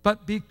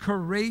 but be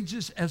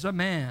courageous as a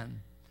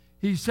man.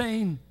 He's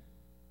saying,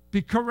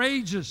 be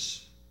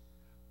courageous.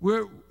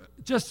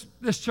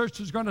 This church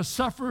was going to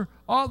suffer.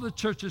 All the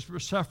churches were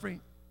suffering.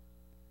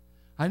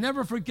 I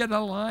never forget a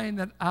line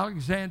that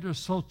Alexander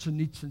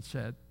Solzhenitsyn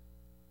said.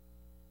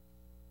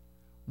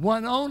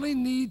 One only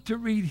need to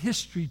read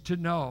history to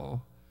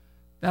know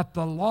that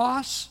the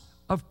loss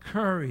of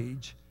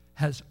courage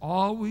has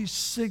always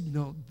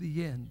signaled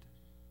the end.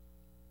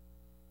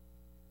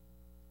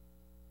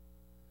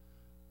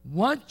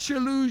 Once you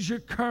lose your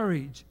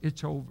courage,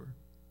 it's over.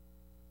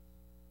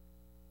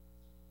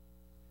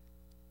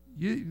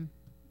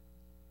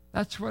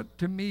 That's what,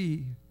 to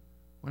me,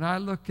 when I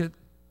look at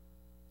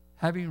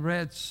having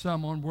read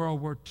some on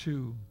World War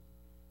II,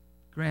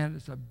 Grant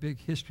is a big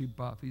history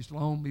buff. He's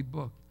loaned me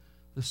book.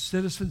 The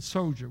Citizen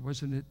Soldier,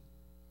 wasn't it?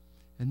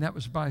 And that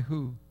was by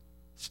who?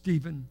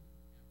 Stephen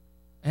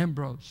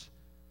Ambrose.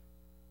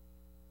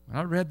 When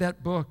I read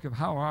that book of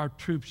how our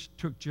troops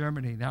took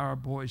Germany and how our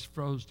boys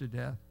froze to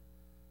death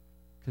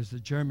because the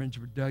Germans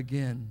were dug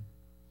in.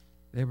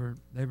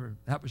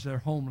 That was their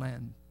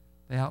homeland.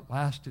 They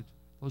outlasted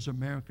those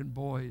American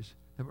boys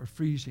that were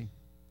freezing.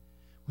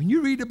 When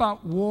you read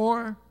about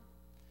war,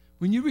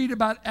 when you read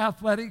about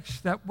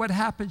athletics, that what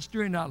happens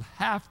during a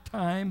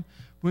halftime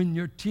when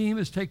your team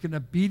is taking a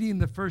beating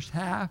the first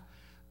half,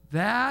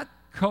 that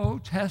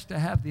coach has to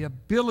have the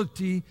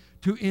ability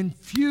to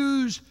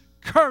infuse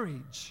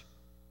courage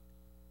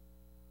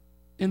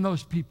in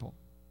those people.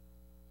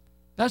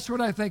 That's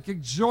what I think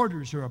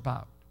exhorters are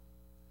about.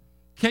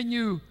 Can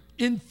you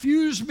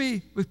infuse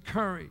me with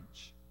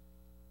courage?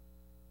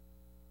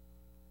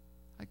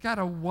 I got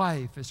a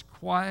wife as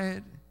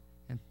quiet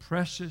and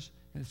precious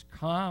and as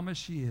calm as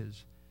she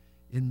is.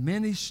 In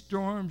many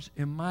storms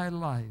in my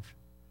life,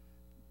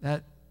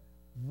 that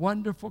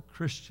wonderful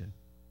Christian,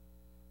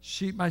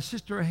 my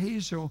sister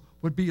Hazel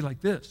would be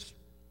like this.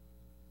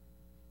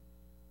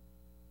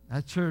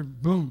 That's her,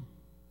 boom.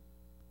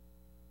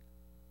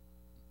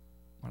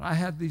 When I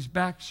had these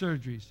back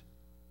surgeries,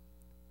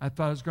 I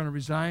thought I was going to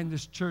resign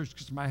this church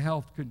because my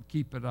health couldn't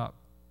keep it up.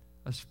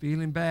 I was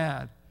feeling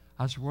bad.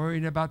 I was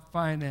worried about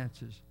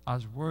finances. I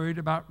was worried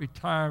about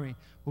retiring.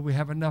 Will we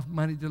have enough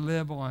money to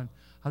live on?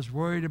 I was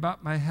worried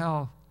about my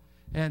health.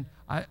 And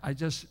I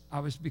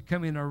was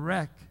becoming a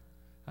wreck.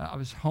 I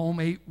was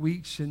home 8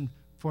 weeks, and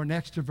for an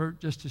extrovert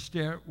just to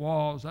stare at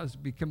walls, I was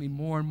becoming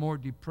more and more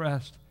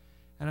depressed.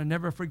 And I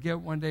never forget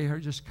one day her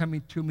just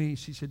coming to me.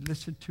 She said,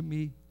 listen to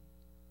me.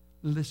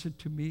 Listen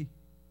to me.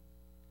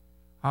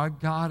 Our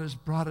God has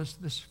brought us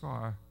this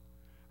far.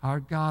 Our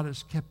God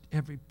has kept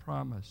every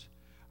promise.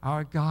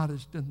 Our God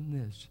has done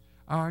this.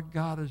 Our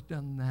God has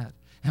done that.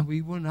 And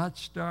we will not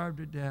starve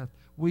to death.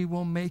 We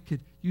will make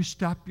it. You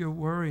stop your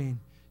worrying.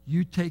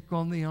 You take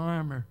on the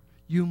armor.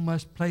 You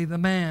must play the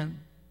man.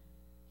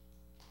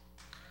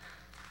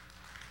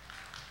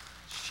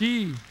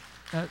 She,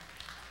 that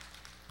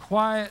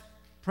quiet,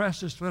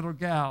 precious little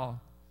gal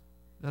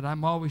that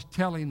I'm always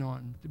telling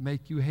on to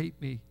make you hate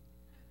me.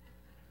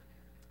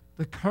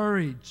 The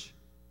courage.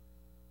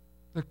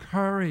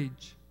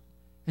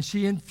 And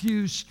she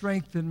infused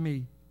strength in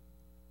me.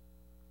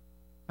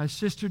 My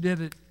sister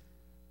did it.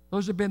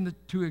 Those have been the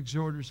two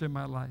exhorters in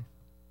my life.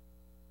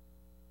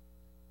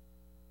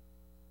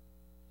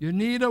 You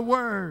need a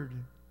word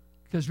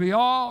because we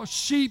all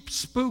sheep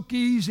spook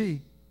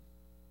easy.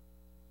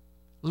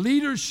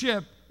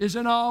 Leadership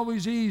isn't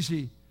always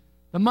easy.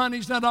 The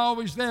money's not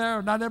always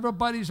there. Not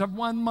everybody's of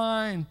one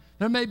mind.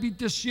 There may be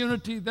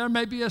disunity. There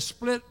may be a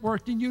split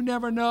working. You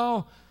never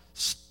know.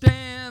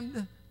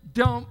 Stand,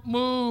 don't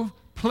move,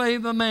 play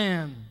the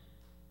man.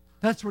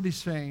 That's what he's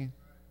saying.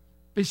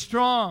 Be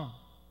strong.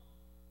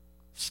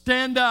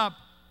 Stand up.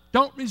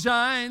 Don't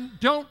resign.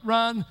 Don't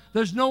run.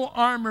 There's no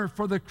armor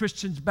for the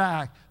Christian's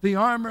back. The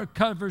armor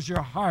covers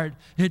your heart.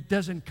 It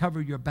doesn't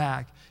cover your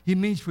back. It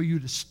means for you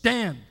to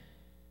stand.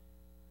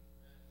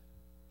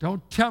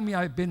 Don't tell me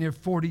I've been here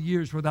 40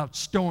 years without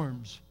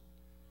storms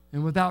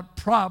and without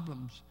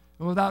problems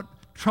and without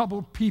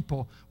troubled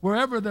people.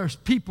 Wherever there's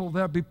people,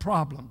 there'll be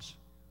problems.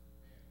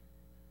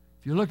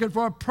 If you're looking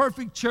for a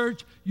perfect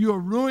church, you'll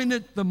ruin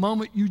it the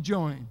moment you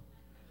join.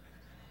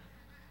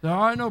 There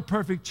are no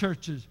perfect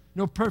churches,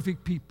 no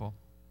perfect people,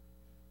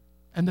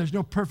 and there's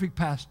no perfect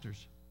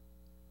pastors.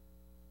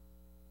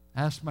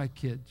 Ask my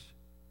kids.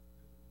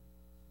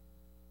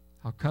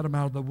 I'll cut them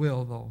out of the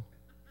will, though,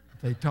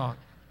 if they talk.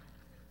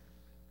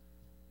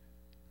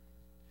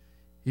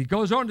 He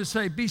goes on to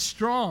say, be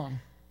strong.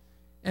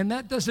 And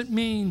that doesn't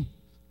mean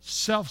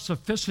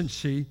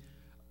self-sufficiency.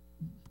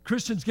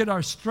 Christians get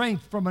our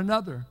strength from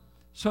another.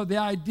 So the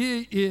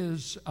idea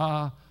is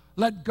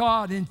let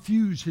God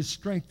infuse his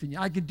strength in you.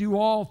 I can do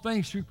all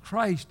things through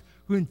Christ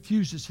who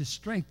infuses his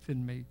strength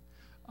in me.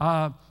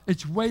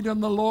 It's wait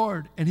on the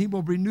Lord, and He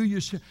will renew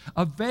your strength.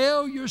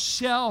 Avail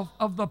yourself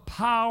of the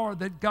power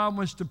that God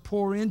wants to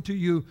pour into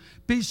you.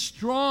 Be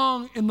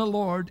strong in the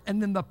Lord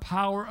and in the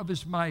power of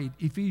His might.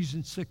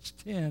 Ephesians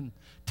 6:10.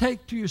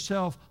 Take to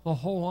yourself the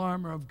whole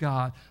armor of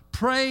God,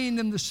 praying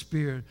in the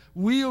Spirit,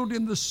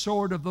 wielding the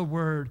sword of the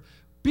Word.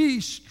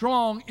 Be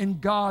strong in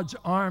God's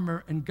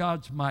armor and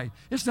God's might.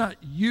 It's not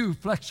you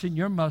flexing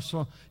your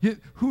muscle.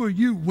 Who are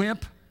you,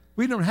 wimp?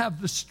 We don't have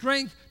the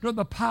strength nor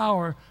the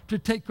power to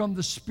take on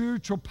the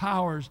spiritual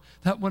powers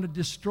that want to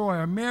destroy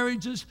our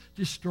marriages,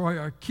 destroy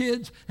our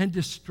kids, and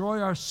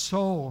destroy our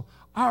soul.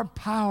 Our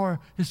power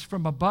is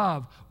from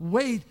above.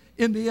 Wait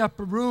in the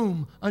upper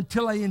room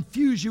until I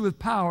infuse you with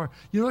power.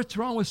 You know what's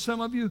wrong with some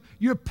of you?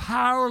 You're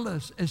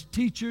powerless as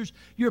teachers.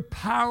 You're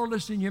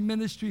powerless in your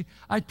ministry.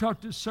 I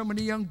talk to so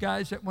many young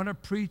guys that want to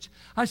preach.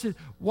 I said,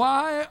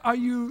 why are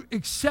you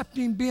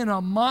accepting being a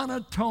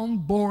monotone,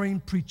 boring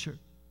preacher?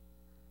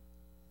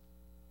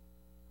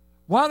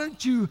 Why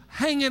don't you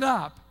hang it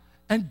up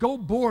and go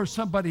bore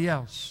somebody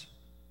else?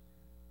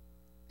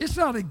 It's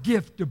not a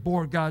gift to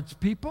bore God's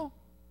people.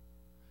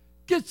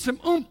 Get some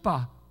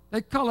oompa.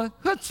 They call it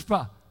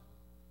chutzpah.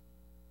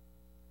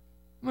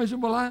 I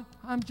said, well,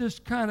 I'm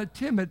just kind of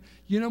timid.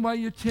 You know why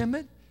you're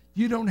timid?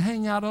 You don't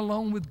hang out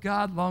alone with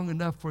God long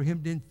enough for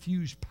Him to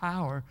infuse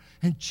power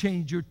and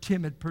change your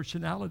timid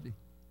personality.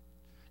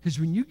 Because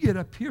when you get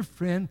up here,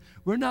 friend,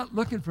 we're not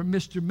looking for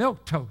Mr.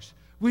 Milquetoast.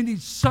 We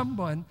need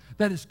someone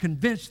that is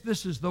convinced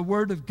this is the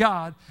Word of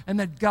God and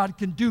that God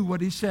can do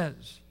what He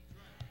says.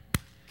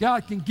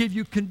 God can give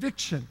you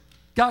conviction.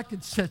 God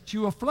can set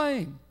you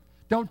aflame.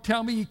 Don't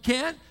tell me you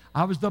can't.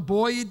 I was the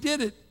boy who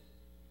did it.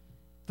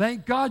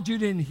 Thank God you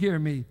didn't hear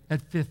me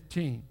at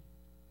 15.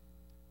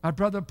 My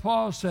brother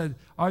Paul said,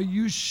 are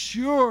you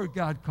sure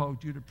God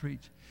called you to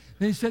preach?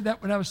 Then he said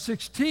that when I was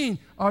 16.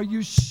 Are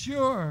you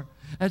sure?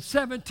 At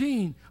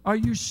 17, are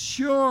you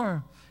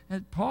sure?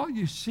 And Paul,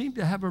 you seem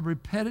to have a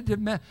repetitive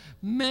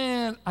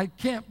man, I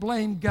can't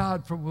blame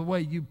God for the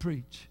way you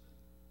preach.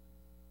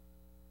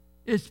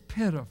 It's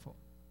pitiful.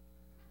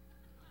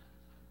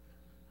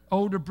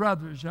 Older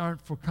brothers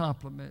aren't for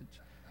compliments.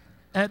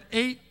 At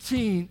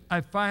 18,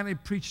 I finally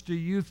preached a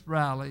youth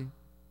rally,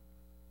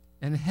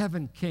 and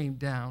heaven came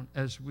down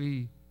as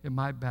we, in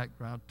my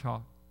background,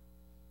 talked.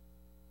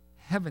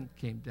 Heaven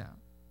came down.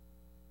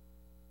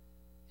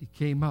 He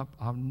came up.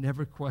 I'll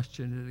never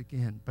question it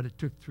again. But it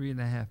took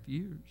 3.5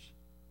 years.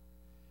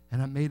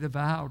 And I made a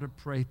vow to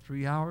pray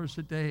 3 hours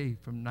a day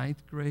from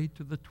 9th grade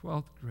to the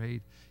 12th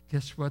grade.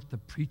 Guess what? The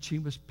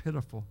preaching was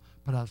pitiful,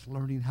 but I was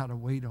learning how to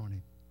wait on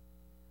Him.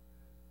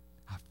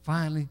 I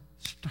finally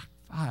struck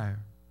fire.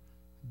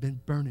 Been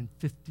burning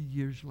 50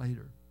 years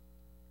later.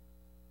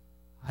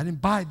 I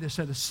didn't buy this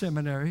at a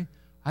seminary.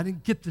 I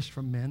didn't get this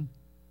from men.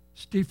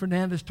 Steve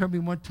Fernandez told me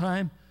one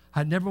time,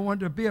 I never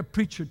wanted to be a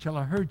preacher till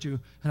I heard you,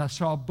 and I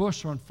saw a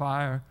bush on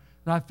fire,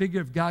 and I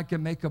figured if God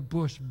can make a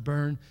bush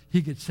burn,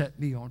 He could set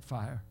me on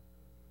fire.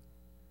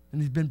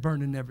 And He's been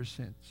burning ever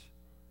since.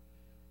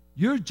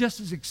 You're just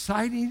as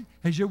exciting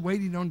as you're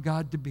waiting on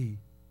God to be.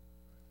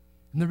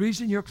 And the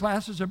reason your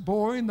classes are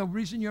boring, the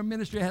reason your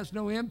ministry has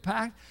no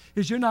impact,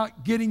 is you're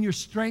not getting your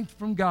strength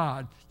from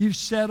God. You've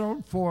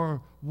settled for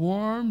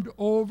warmed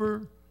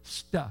over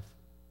stuff.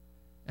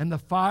 And the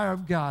fire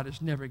of God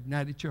has never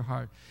ignited your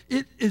heart.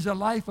 It is a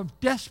life of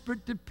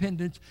desperate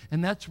dependence,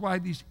 and that's why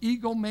these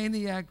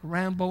egomaniac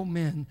Rambo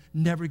men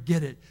never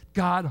get it.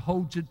 God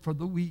holds it for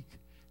the weak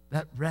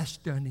that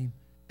rest on Him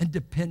and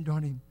depend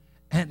on Him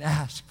and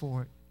ask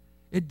for it.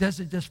 It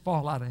doesn't just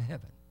fall out of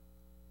heaven.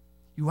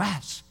 You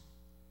ask.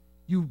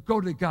 You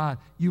go to God.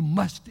 You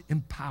must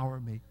empower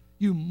me.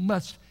 You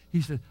must.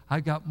 He said, I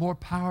got more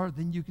power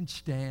than you can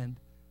stand.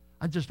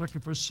 I'm just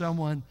looking for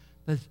someone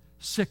that's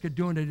sick of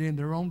doing it in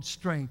their own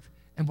strength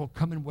and will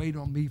come and wait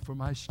on me for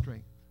my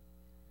strength.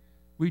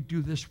 We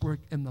do this work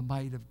in the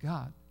might of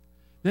God.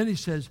 Then he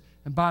says,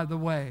 and by the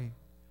way,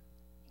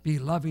 be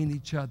loving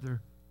each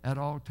other at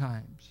all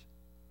times.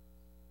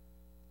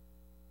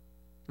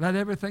 Let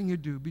everything you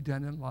do be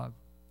done in love.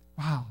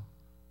 Wow,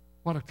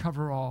 what a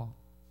coverall.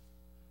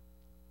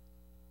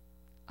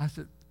 I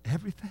said,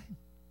 everything?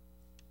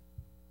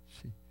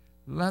 See,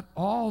 let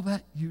all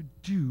that you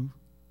do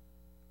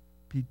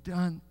be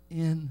done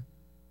in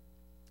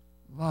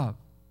love.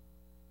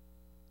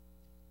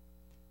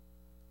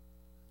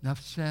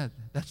 Enough said.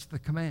 That's the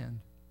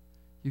command.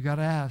 You got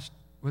to ask,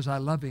 was I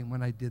loving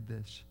when I did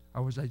this?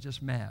 Or was I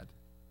just mad?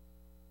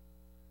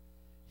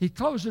 He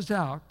closes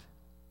out,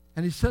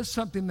 and he says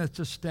something that's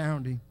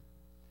astounding.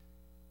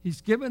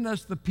 He's given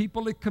us the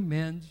people he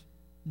commends,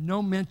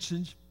 no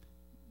mentions,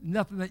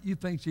 nothing that you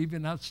think's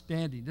even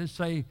outstanding. Just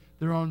say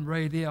they're on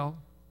radio.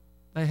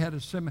 They had a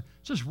seminar.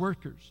 Just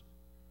workers.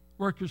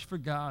 Workers for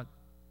God.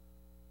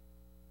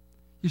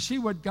 You see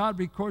what God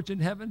records in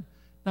heaven?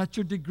 Not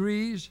your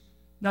degrees,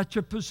 not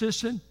your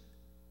position.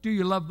 Do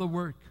you love the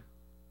work?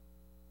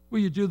 Will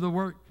you do the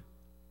work?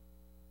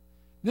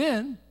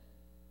 Then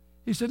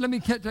he said, let me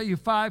tell you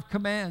 5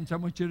 commands I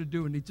want you to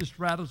do. And he just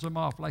rattles them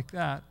off like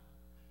that.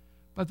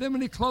 But then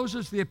when he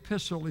closes the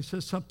epistle, he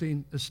says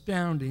something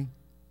astounding.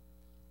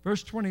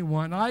 Verse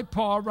 21, I,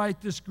 Paul, write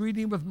this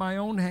greeting with my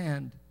own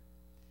hand.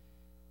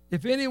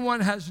 If anyone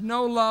has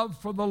no love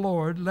for the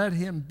Lord, let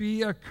him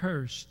be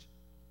accursed.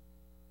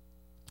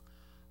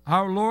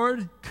 Our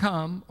Lord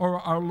come,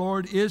 or our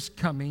Lord is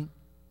coming,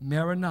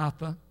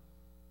 Maranatha,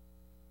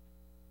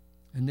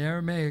 an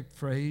Aramaic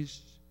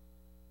phrase.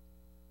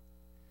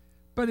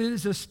 But it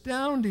is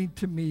astounding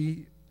to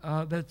me,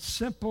 that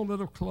simple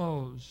little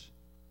close.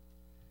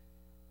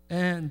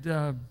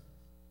 And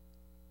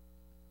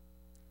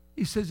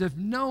he says, if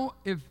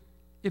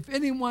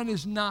anyone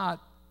is not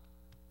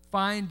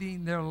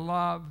finding their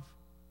love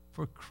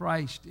for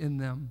Christ in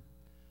them,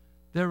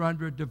 they're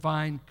under a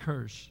divine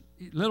curse.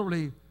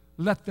 Literally,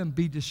 let them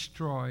be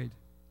destroyed.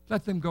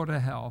 Let them go to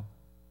hell.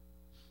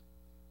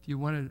 If you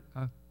want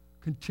a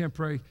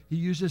contemporary, he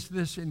uses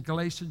this in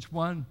Galatians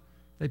 1.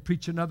 They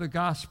preach another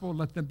gospel,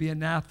 let them be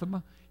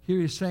anathema. Here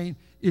he's saying,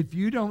 if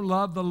you don't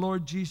love the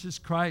Lord Jesus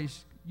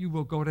Christ, you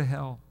will go to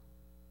hell.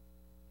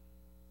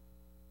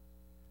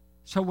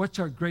 So what's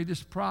our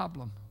greatest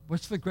problem?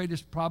 What's the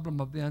greatest problem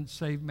of the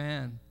unsaved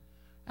man?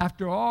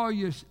 After all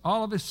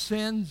of his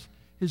sins,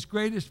 his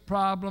greatest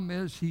problem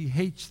is he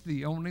hates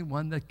the only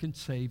one that can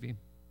save him.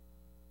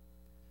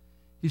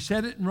 He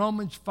said it in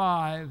Romans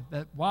 5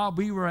 that while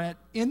we were at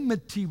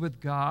enmity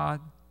with God,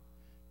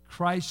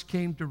 Christ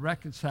came to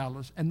reconcile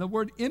us. And the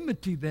word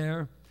enmity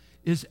there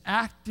is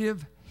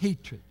active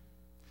hatred.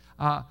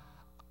 As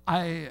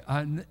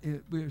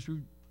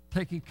we're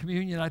taking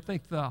communion, I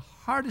think the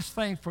hardest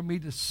thing for me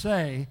to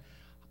say,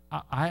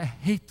 I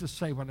hate to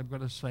say what I'm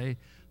going to say,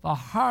 the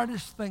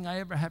hardest thing I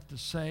ever have to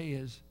say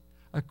is,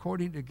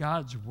 according to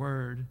God's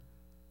word,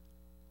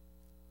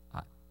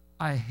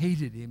 I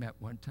hated him at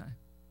one time.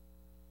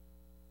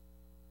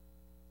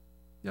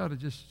 You ought to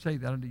just say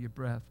that under your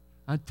breath.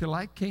 Until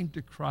I came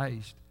to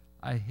Christ,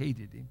 I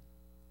hated him.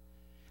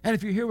 And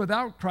if you're here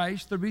without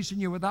Christ, the reason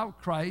you're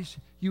without Christ,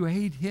 you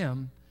hate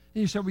him.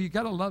 And you say, well, you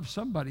got to love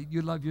somebody.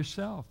 You love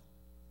yourself.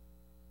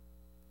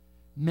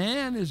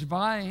 Man is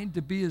vying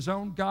to be his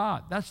own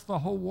God. That's the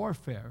whole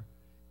warfare.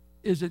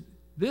 Is it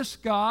this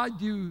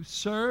God you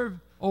serve,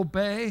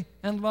 obey,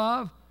 and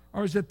love?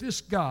 Or is it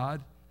this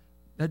God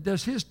that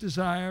does his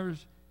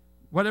desires,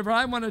 whatever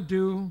I want to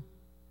do?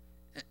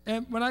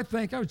 And when I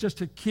think, I was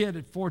just a kid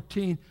at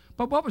 14,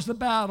 but what was the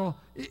battle?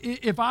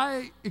 If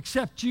I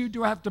accept you,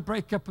 do I have to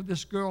break up with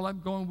this girl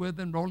I'm going with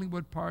in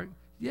Rollingwood Park?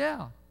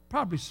 Yeah,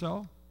 probably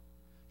so.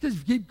 Because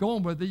if you keep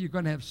going with her, you're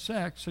going to have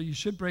sex, so you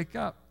should break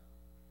up.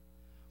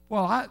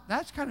 Well,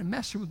 that's kind of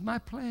messing with my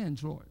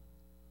plans, Lord.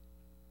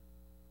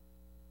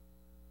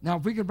 Now,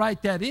 if we could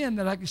write that in,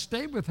 that I could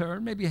stay with her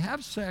and maybe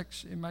have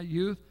sex in my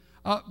youth,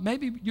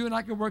 maybe you and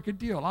I could work a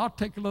deal. I'll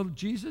take a little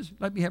Jesus,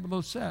 let me have a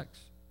little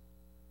sex.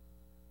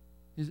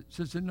 He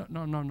says,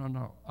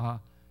 no.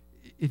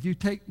 If you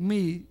take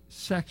me,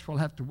 sex will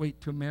have to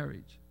wait till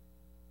marriage.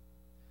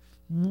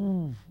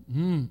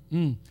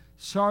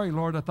 Sorry,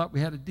 Lord, I thought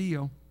we had a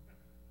deal.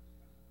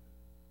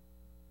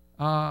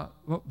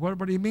 What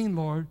do you mean,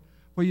 Lord?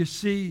 Well, you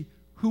see,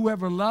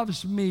 whoever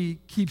loves me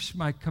keeps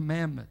my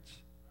commandments.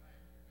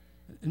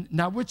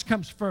 Now, which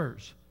comes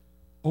first?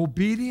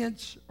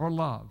 Obedience or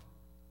love?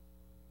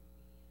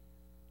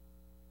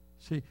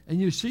 See,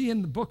 and you see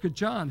in the book of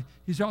John,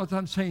 he's all the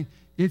time saying,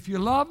 if you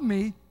love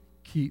me,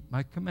 keep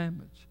my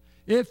commandments.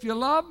 If you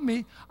love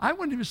me, I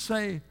wouldn't even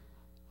say,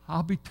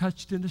 I'll be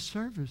touched in the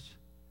service.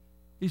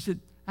 He said,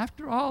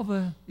 after all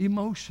the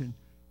emotion,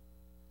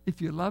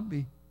 if you love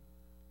me,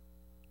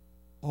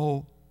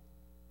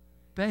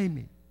 obey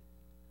me.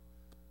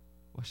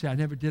 Well, see, I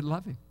never did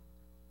love him.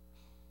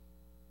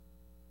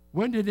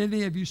 When did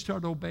any of you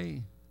start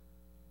obeying?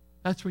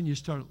 That's when you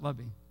started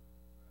loving.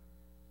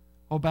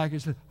 Back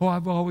and said,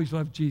 I've always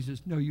loved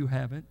Jesus. No, you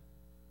haven't.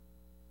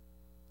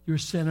 You're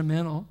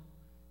sentimental.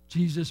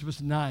 Jesus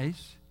was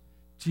nice.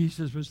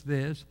 Jesus was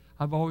this.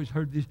 I've always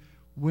heard this.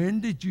 When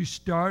did you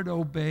start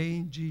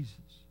obeying Jesus?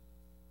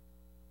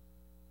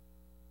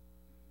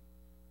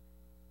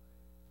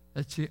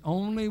 That's the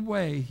only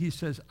way he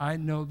says, I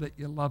know that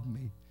you love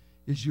me,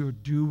 is you'll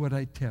do what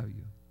I tell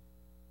you.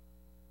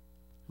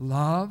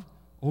 Love,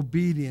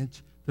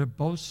 obedience, they're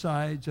both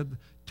sides to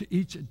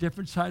each a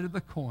different side of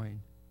the coin.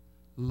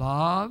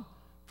 Love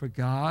for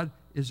God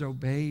is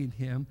obeying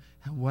him.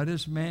 And what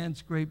is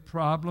man's great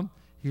problem?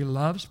 He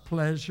loves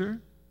pleasure.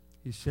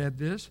 He said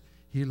this.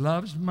 He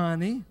loves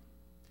money.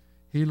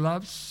 He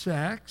loves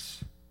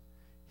sex.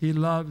 He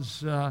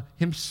loves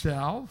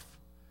himself.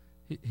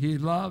 He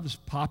loves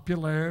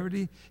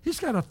popularity. He's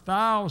got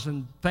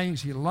 1,000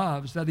 things he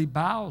loves that he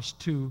bows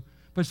to,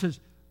 but says,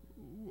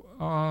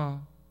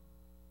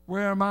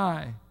 where am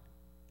I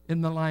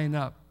in the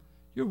lineup?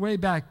 You're way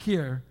back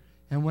here.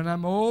 And when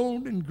I'm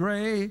old and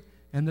gray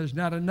and there's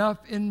not enough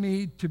in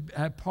me to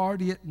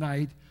party at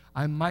night,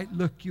 I might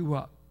look you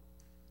up.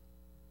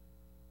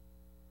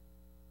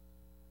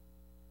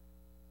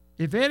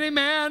 If any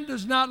man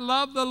does not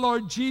love the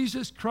Lord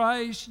Jesus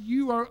Christ,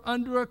 you are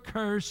under a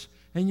curse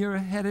and you're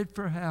headed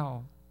for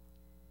hell.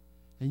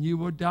 And you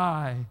will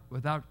die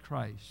without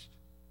Christ.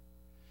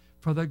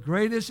 For the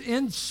greatest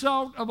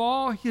insult of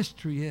all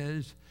history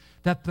is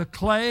that the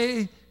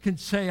clay can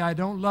say, I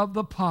don't love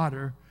the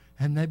potter,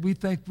 and that we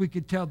think we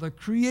could tell the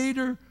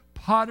creator,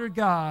 potter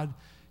God,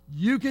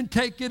 you can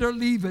take it or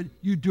leave it.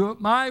 You do it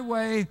my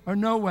way or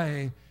no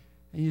way.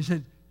 And you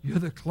said, you're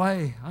the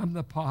clay, I'm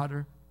the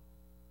potter.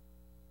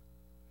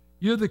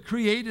 You're the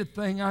created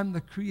thing, I'm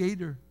the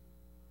creator.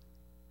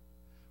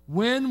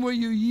 When will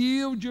you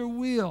yield your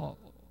will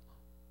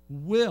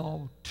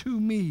to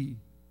me?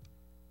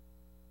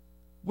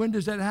 When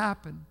does that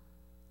happen?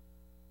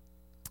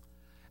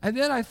 And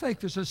then I think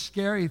there's a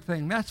scary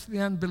thing. That's the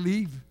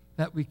unbelief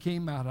that we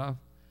came out of.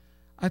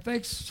 I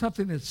think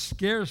something that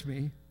scares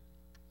me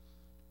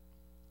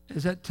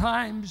is at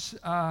times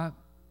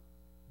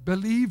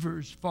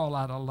believers fall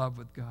out of love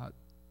with God.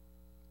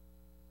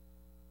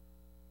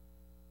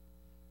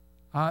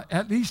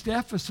 At least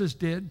Ephesus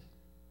did.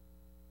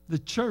 The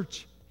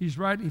church he's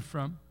writing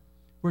from,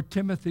 where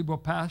Timothy will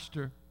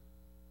pastor.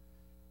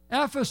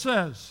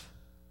 Ephesus,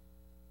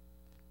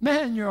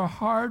 man, you're a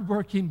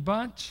hard-working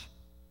bunch.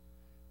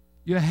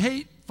 You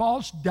hate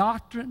false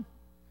doctrine,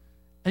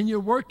 and you're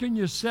working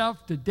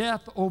yourself to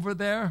death over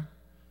there.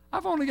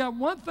 I've only got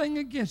one thing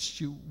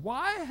against you.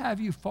 Why have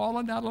you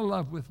fallen out of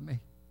love with me?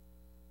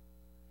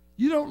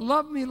 You don't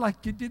love me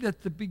like you did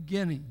at the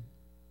beginning.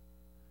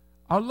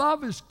 Our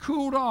love is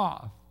cooled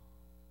off.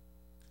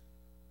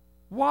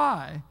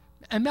 Why?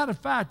 And matter of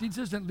fact, he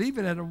doesn't leave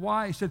it at a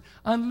why. He said,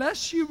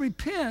 unless you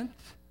repent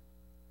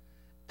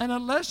and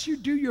unless you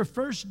do your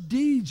first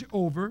deeds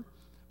over,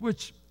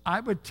 which I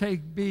would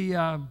take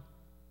I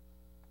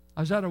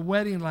was at a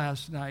wedding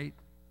last night,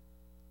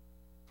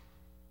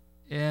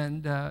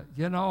 and,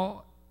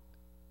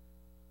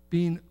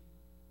 being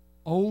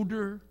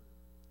older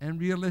and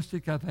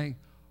realistic, I think,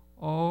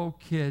 oh,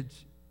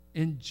 kids,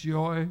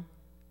 enjoy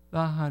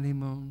the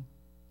honeymoon.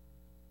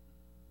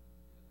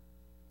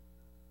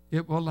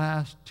 It will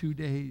last 2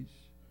 days.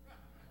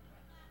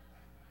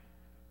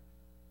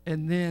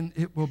 And then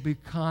it will be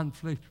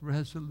conflict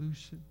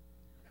resolution.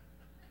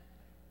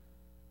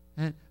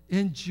 And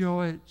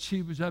enjoy it.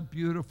 She was a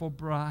beautiful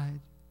bride.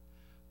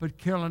 But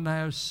Carol and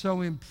I are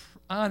so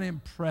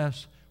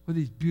unimpressed with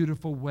these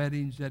beautiful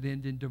weddings that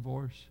end in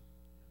divorce.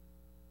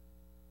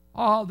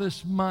 All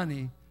this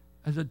money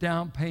as a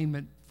down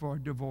payment for a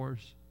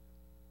divorce.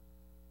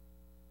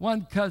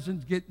 One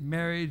cousin's getting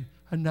married,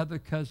 another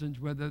cousin's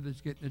whether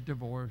that's getting a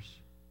divorce.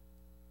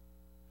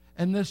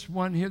 And this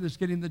one here that's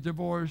getting the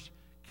divorce,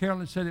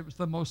 Carolyn said it was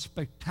the most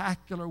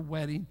spectacular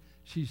wedding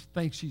she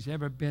thinks she's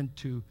ever been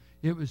to.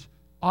 It was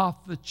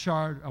off the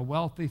chart, a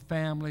wealthy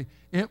family.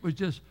 It was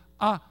just,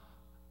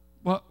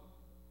 well,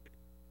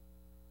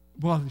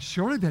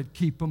 surely that'd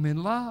keep them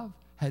in love.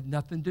 Had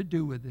nothing to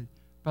do with it.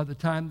 By the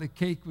time the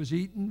cake was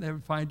eaten, they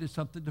would find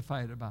something to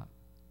fight about.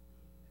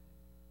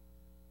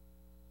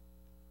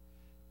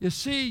 You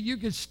see, you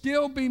could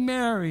still be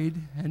married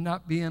and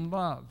not be in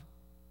love.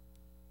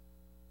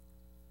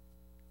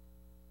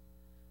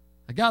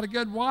 I got a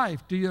good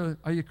wife.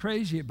 Are you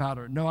crazy about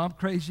her? No, I'm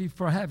crazy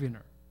for having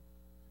her.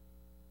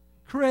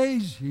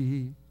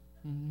 Crazy.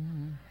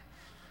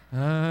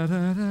 Da,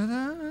 da, da,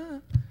 da.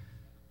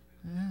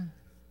 Yeah.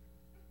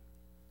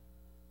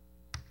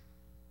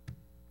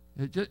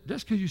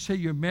 Just because you say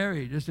you're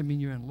married doesn't mean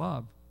you're in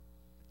love.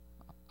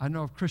 I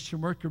know a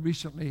Christian worker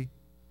recently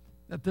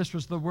that this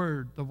was the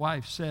word the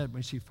wife said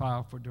when she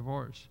filed for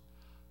divorce.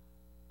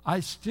 I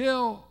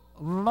still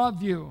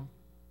love you,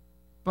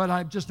 but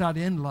I'm just not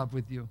in love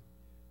with you.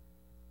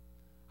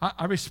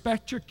 I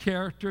respect your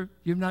character.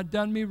 You've not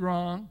done me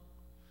wrong.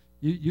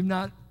 You've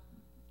not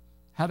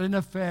had an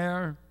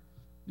affair.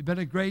 You've been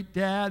a great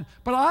dad.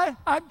 But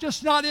I'm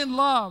just not in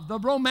love. The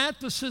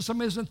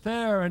romanticism isn't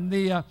there, and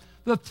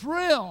the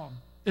thrill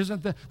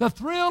isn't there. The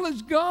thrill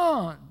is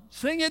gone.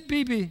 Sing it,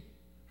 BB.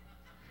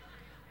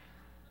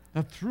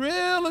 The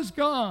thrill is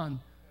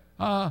gone.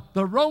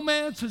 The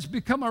romance has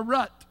become a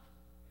rut.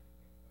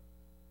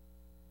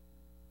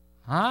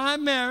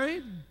 I'm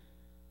married.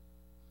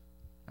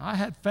 I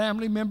had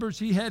family members.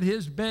 He had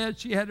his bed.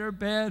 She had her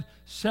bed.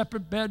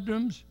 Separate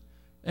bedrooms.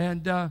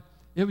 And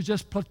it was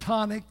just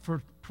platonic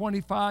for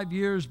 25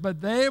 years.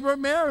 But they were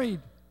married.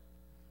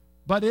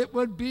 But it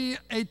would be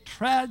a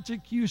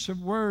tragic use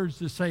of words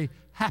to say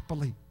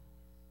happily.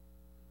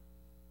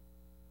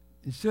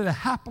 Instead of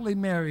happily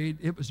married,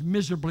 it was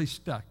miserably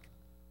stuck.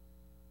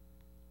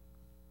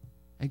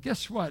 And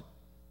guess what?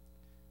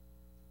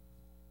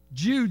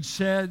 Jude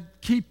said,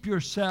 keep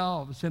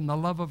yourselves in the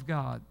love of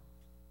God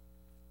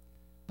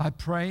by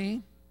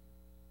praying,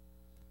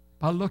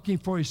 by looking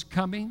for his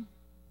coming,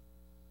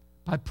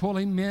 by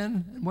pulling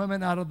men and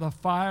women out of the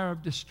fire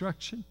of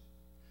destruction,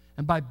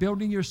 and by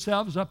building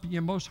yourselves up in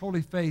your most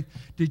holy faith.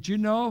 Did you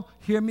know?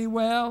 Hear me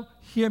well.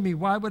 Hear me.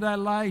 Why would I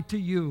lie to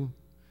you?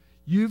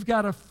 You've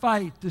got to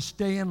fight to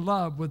stay in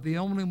love with the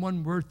only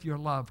one worth your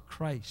love,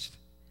 Christ.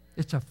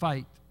 It's a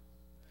fight.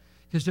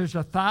 Because there's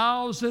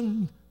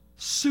 1,000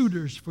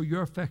 suitors for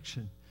your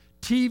affection.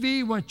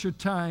 TV wants your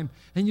time,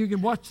 and you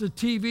can watch the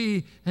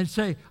TV and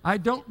say, I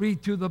don't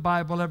read through the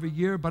Bible every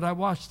year, but I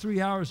watch 3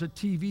 hours of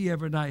TV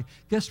every night.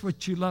 Guess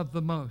what you love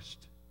the most?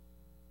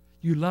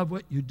 You love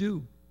what you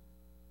do.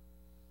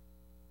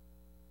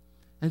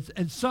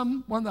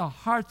 And one of the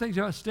hard things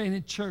about staying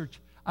in church,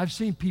 I've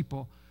seen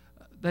people,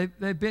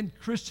 they've been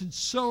Christians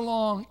so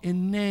long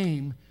in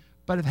name,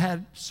 but have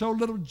had so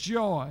little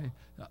joy.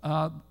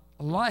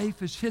 Life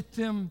has hit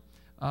them,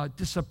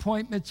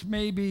 disappointments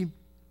maybe,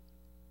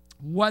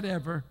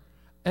 whatever,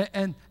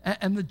 and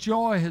the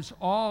joy has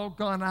all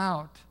gone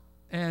out.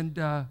 And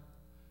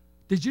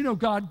did you know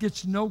God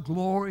gets no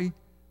glory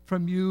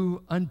from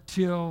you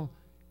until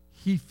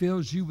He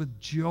fills you with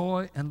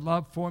joy and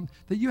love for Him,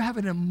 that you have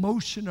an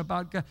emotion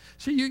about God?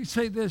 See, you can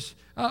say this,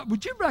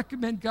 would you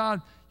recommend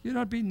God? You know,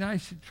 it'd be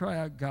nice to try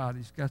out God.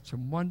 He's got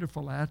some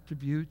wonderful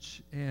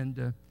attributes,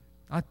 and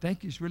I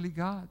think He's really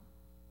God.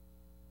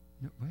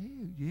 Well,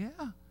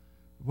 yeah.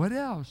 What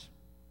else?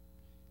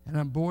 And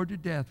I'm bored to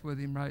death with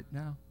Him right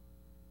now.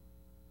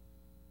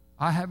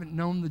 I haven't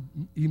known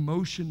the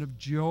emotion of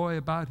joy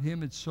about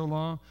Him in so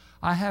long.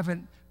 I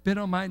haven't been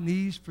on my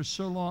knees for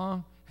so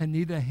long and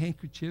need a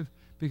handkerchief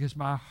because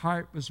my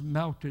heart was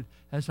melted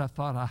as I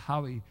thought of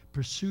how He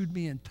pursued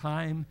me in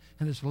time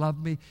and has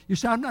loved me. You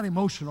say, I'm not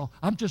emotional.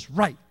 I'm just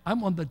right.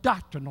 I'm on the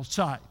doctrinal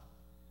side.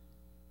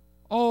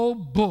 Oh,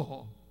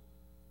 bull.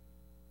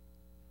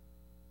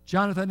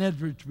 Jonathan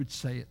Edwards would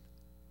say it.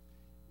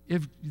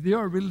 If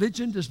your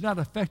religion does not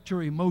affect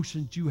your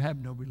emotions, you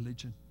have no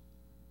religion.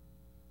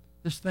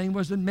 This thing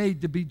wasn't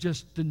made to be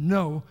just to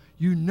know.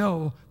 You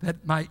know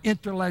that my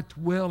intellect,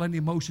 will, and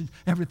emotions,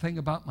 everything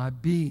about my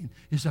being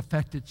is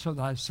affected so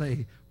that I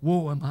say,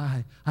 woe am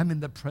I. I'm in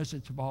the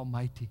presence of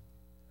Almighty.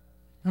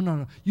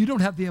 No. You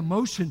don't have the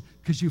emotion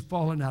because you've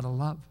fallen out of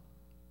love.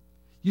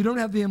 You don't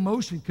have the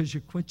emotion because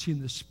you're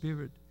quenching the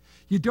Spirit.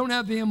 You don't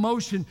have the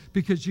emotion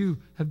because you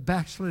have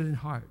backslidden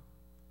heart.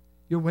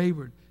 You're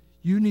wayward.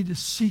 You need to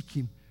seek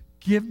Him.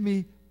 Give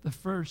me the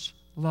first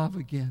love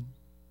again.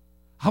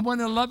 I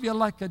want to love you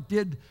like I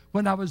did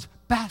when I was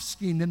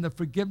basking in the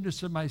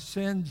forgiveness of my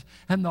sins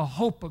and the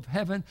hope of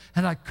heaven,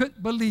 and I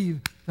couldn't believe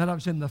that I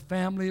was in the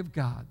family of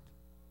God.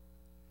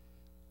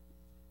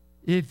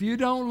 If you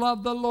don't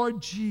love the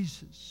Lord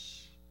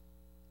Jesus,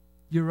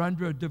 you're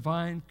under a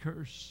divine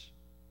curse.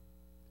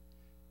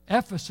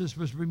 Ephesus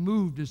was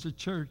removed as a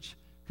church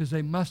because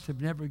they must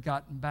have never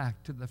gotten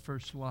back to the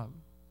first love.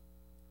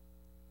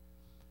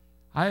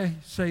 I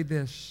say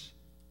this,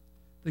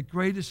 the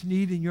greatest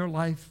need in your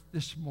life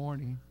this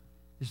morning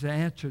is to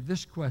answer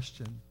this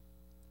question: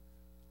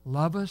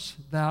 lovest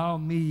thou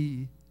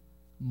me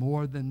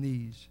more than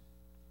these?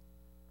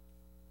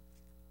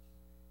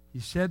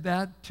 He said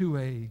that to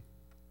a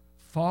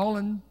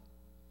fallen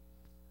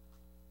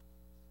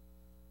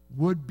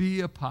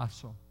would-be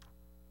apostle.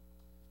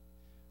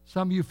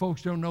 Some of you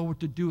folks don't know what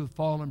to do with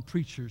fallen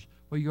preachers.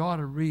 Well, you ought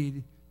to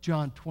read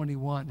John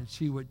 21 and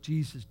see what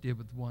Jesus did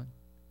with one.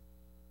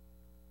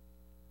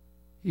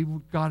 He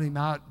got him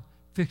out,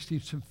 fixed him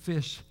some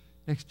fish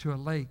next to a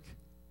lake.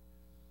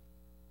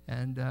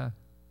 And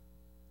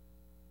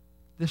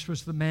this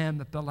was the man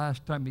that the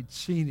last time he'd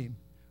seen him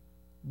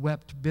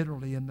wept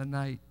bitterly in the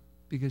night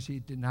because he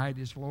denied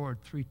his Lord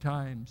 3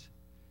 times.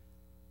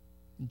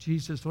 And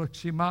Jesus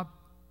looks him up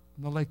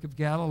in the Lake of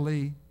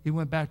Galilee. He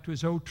went back to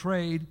his old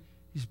trade.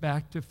 He's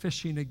back to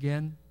fishing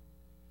again.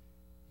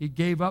 He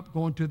gave up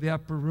going to the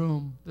upper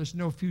room. There's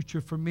no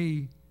future for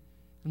me.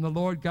 And the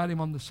Lord got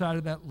him on the side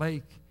of that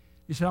lake.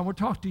 He said, I want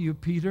to talk to you,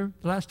 Peter.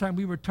 The last time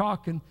we were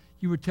talking,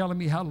 you were telling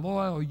me how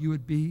loyal you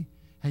would be,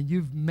 and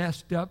you've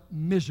messed up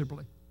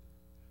miserably.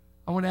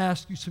 I want to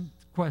ask you some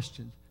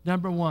questions.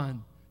 Number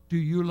 1, do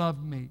you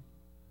love me?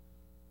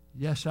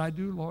 Yes, I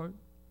do, Lord.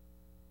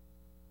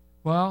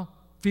 Well,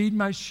 feed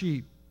my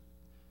sheep.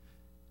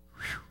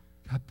 Whew,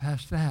 got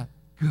past that.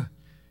 Good.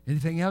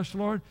 Anything else,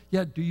 Lord?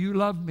 Yeah, do you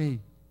love me?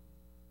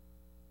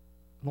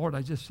 Lord,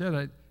 I just said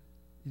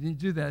you didn't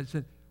do that. I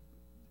said,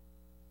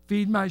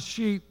 feed my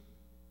sheep.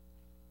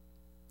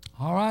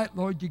 All right,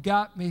 Lord, you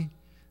got me.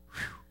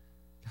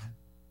 Whew.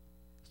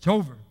 It's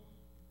over.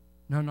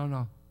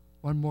 No.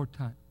 One more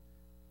time.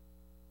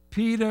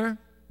 Peter,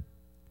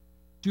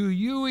 do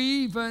you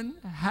even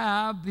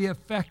have the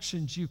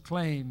affections you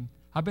claim?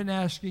 I've been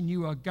asking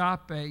you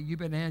agape. You've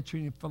been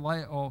answering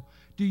phileo.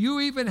 Do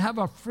you even have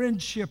a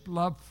friendship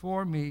love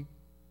for me?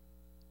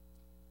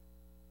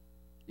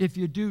 If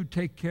you do,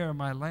 take care of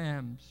my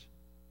lambs.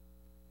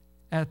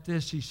 At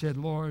this, he said,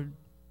 Lord,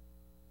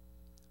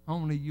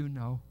 only you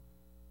know.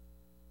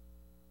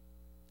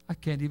 I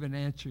can't even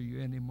answer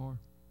you anymore.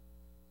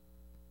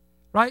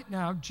 Right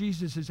now,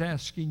 Jesus is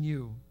asking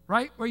you,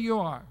 right where you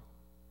are,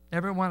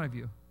 every one of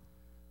you,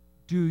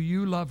 do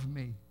you love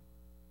me?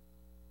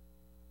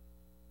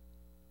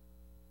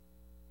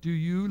 Do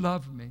you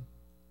love me?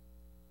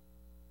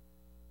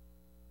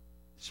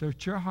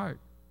 Search your heart.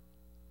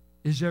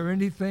 Is there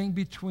anything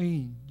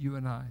between you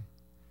and I?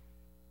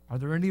 Are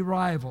there any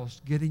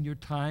rivals getting your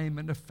time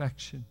and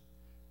affection?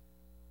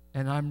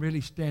 And I'm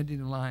really standing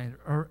in line,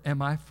 or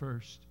am I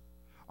first?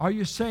 Are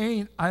you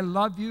saying, I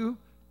love you,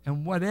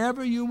 and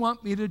whatever you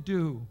want me to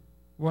do,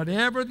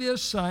 whatever the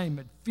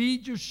assignment,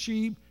 feed your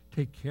sheep,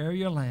 take care of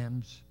your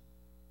lambs.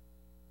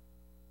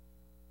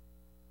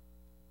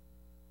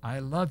 I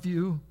love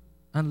you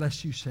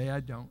unless you say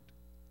I don't,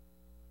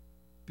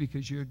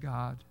 because you're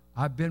God.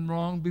 I've been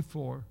wrong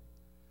before.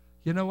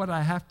 You know what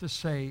I have to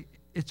say?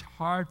 It's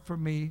hard for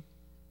me,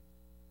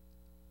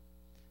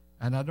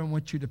 and I don't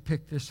want you to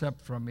pick this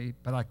up from me,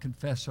 but I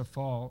confess a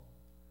fault.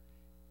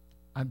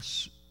 I'm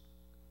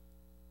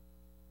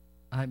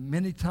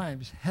many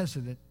times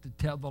hesitant to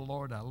tell the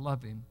Lord I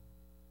love him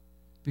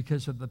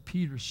because of the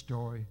Peter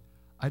story.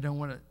 I don't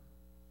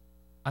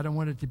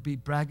want it to be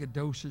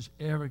braggadocious,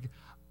 arrogant.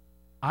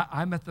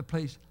 I'm at the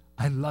place,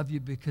 I love you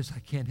because I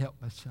can't help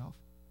myself.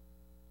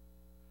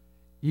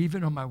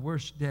 Even on my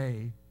worst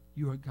day,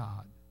 you are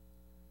God.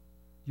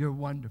 You're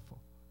wonderful.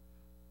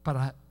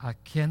 But I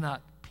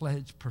cannot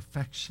pledge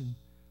perfection.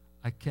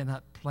 I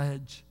cannot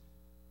pledge.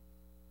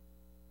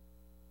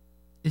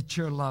 It's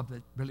your love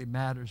that really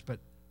matters. But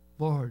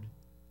Lord,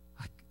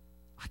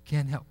 I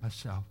can't help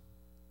myself.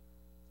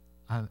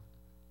 I've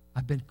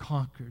been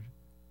conquered.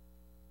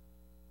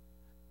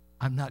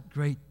 I'm not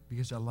great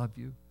because I love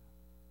you.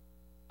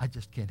 I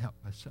just can't help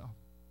myself.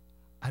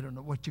 I don't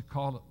know what you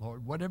call it,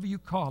 Lord. Whatever you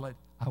call it,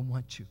 I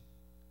want you.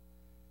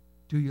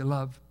 Do you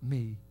love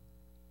me?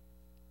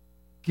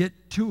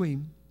 Get to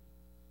him,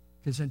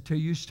 because until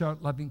you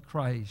start loving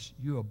Christ,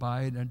 you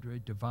abide under a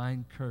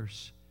divine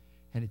curse.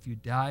 And if you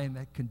die in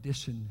that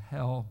condition,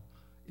 hell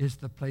is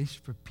the place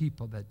for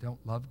people that don't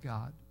love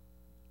God.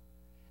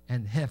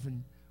 And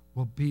heaven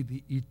will be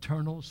the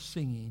eternal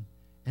singing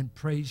and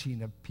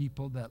praising of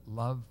people that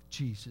love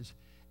Jesus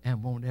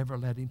and won't ever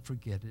let him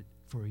forget it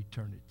for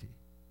eternity.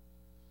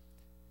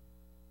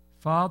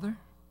 Father,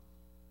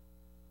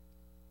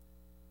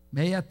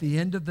 may at the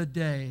end of the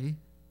day,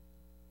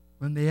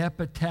 when the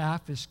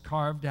epitaph is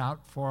carved out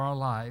for our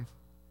life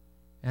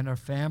and our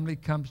family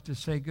comes to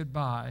say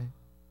goodbye,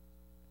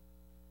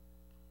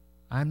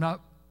 I'm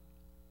not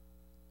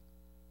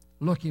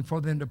looking for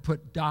them to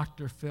put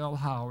Dr. Phil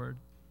Howard.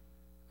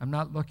 I'm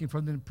not looking for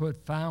them to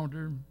put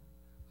founder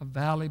of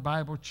Valley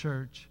Bible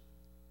Church.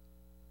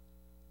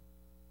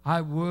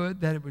 I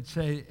would that it would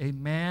say a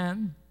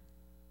man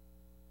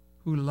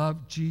who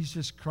loved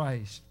Jesus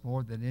Christ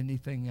more than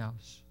anything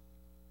else.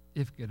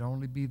 If it could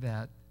only be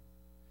that,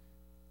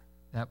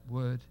 that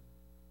would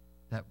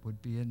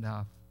be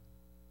enough.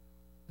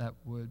 That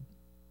would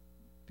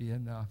be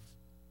enough.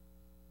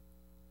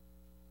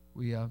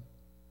 We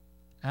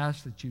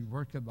ask that you'd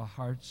work in the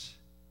hearts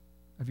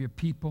of your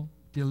people.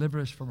 Deliver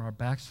us from our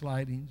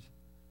backslidings.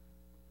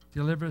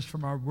 Deliver us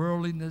from our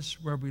worldliness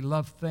where we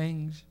love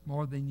things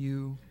more than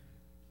you,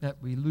 that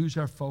we lose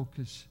our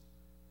focus.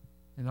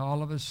 And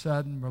all of a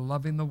sudden, we're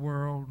loving the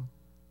world.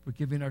 We're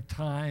giving our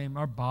time,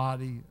 our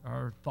body,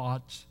 our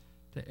thoughts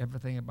to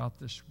everything about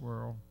this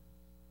world.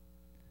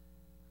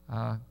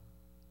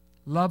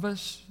 Love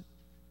us,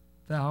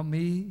 thou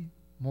me,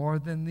 more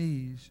than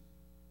these.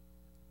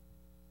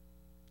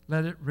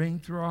 Let it ring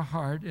through our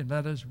heart and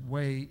let us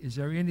weigh, is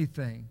there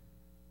anything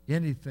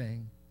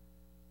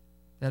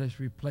that has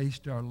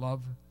replaced our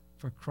love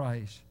for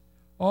Christ?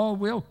 Oh,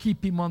 we'll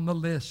keep him on the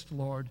list,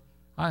 Lord.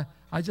 I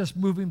just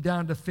move him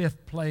down to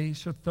 5th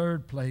place or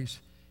 3rd place.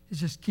 It's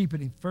just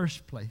keeping him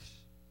 1st place.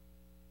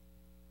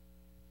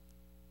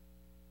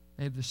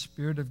 May the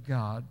Spirit of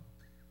God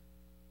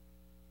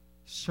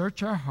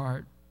search our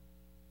heart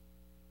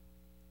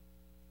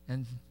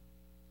and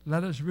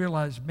let us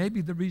realize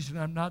maybe the reason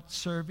I'm not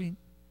serving,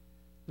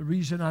 the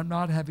reason I'm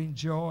not having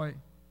joy,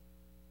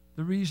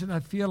 the reason I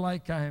feel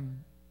like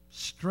I'm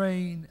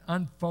straying,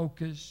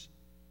 unfocused,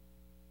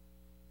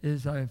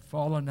 is I've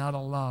fallen out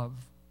of love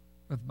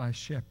with my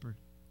shepherd,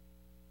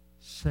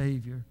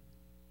 Savior,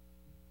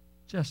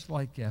 just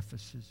like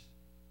Ephesus,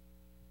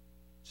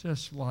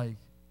 just like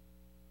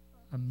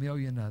a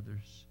million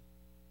others.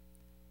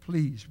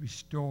 Please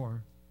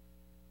restore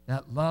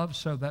that love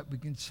so that we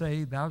can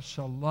say, thou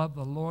shalt love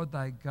the Lord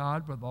thy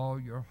God with all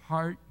your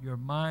heart, your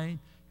mind,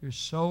 your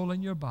soul,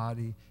 and your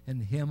body,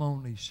 and him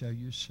only shall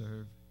you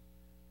serve.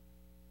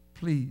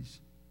 Please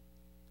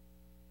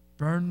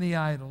burn the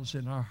idols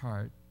in our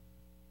heart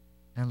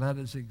and let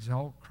us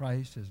exalt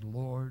Christ as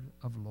Lord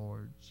of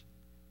lords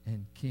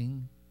and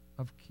King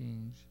of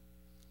kings.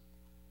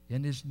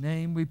 In his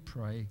name we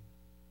pray.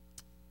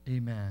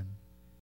 Amen.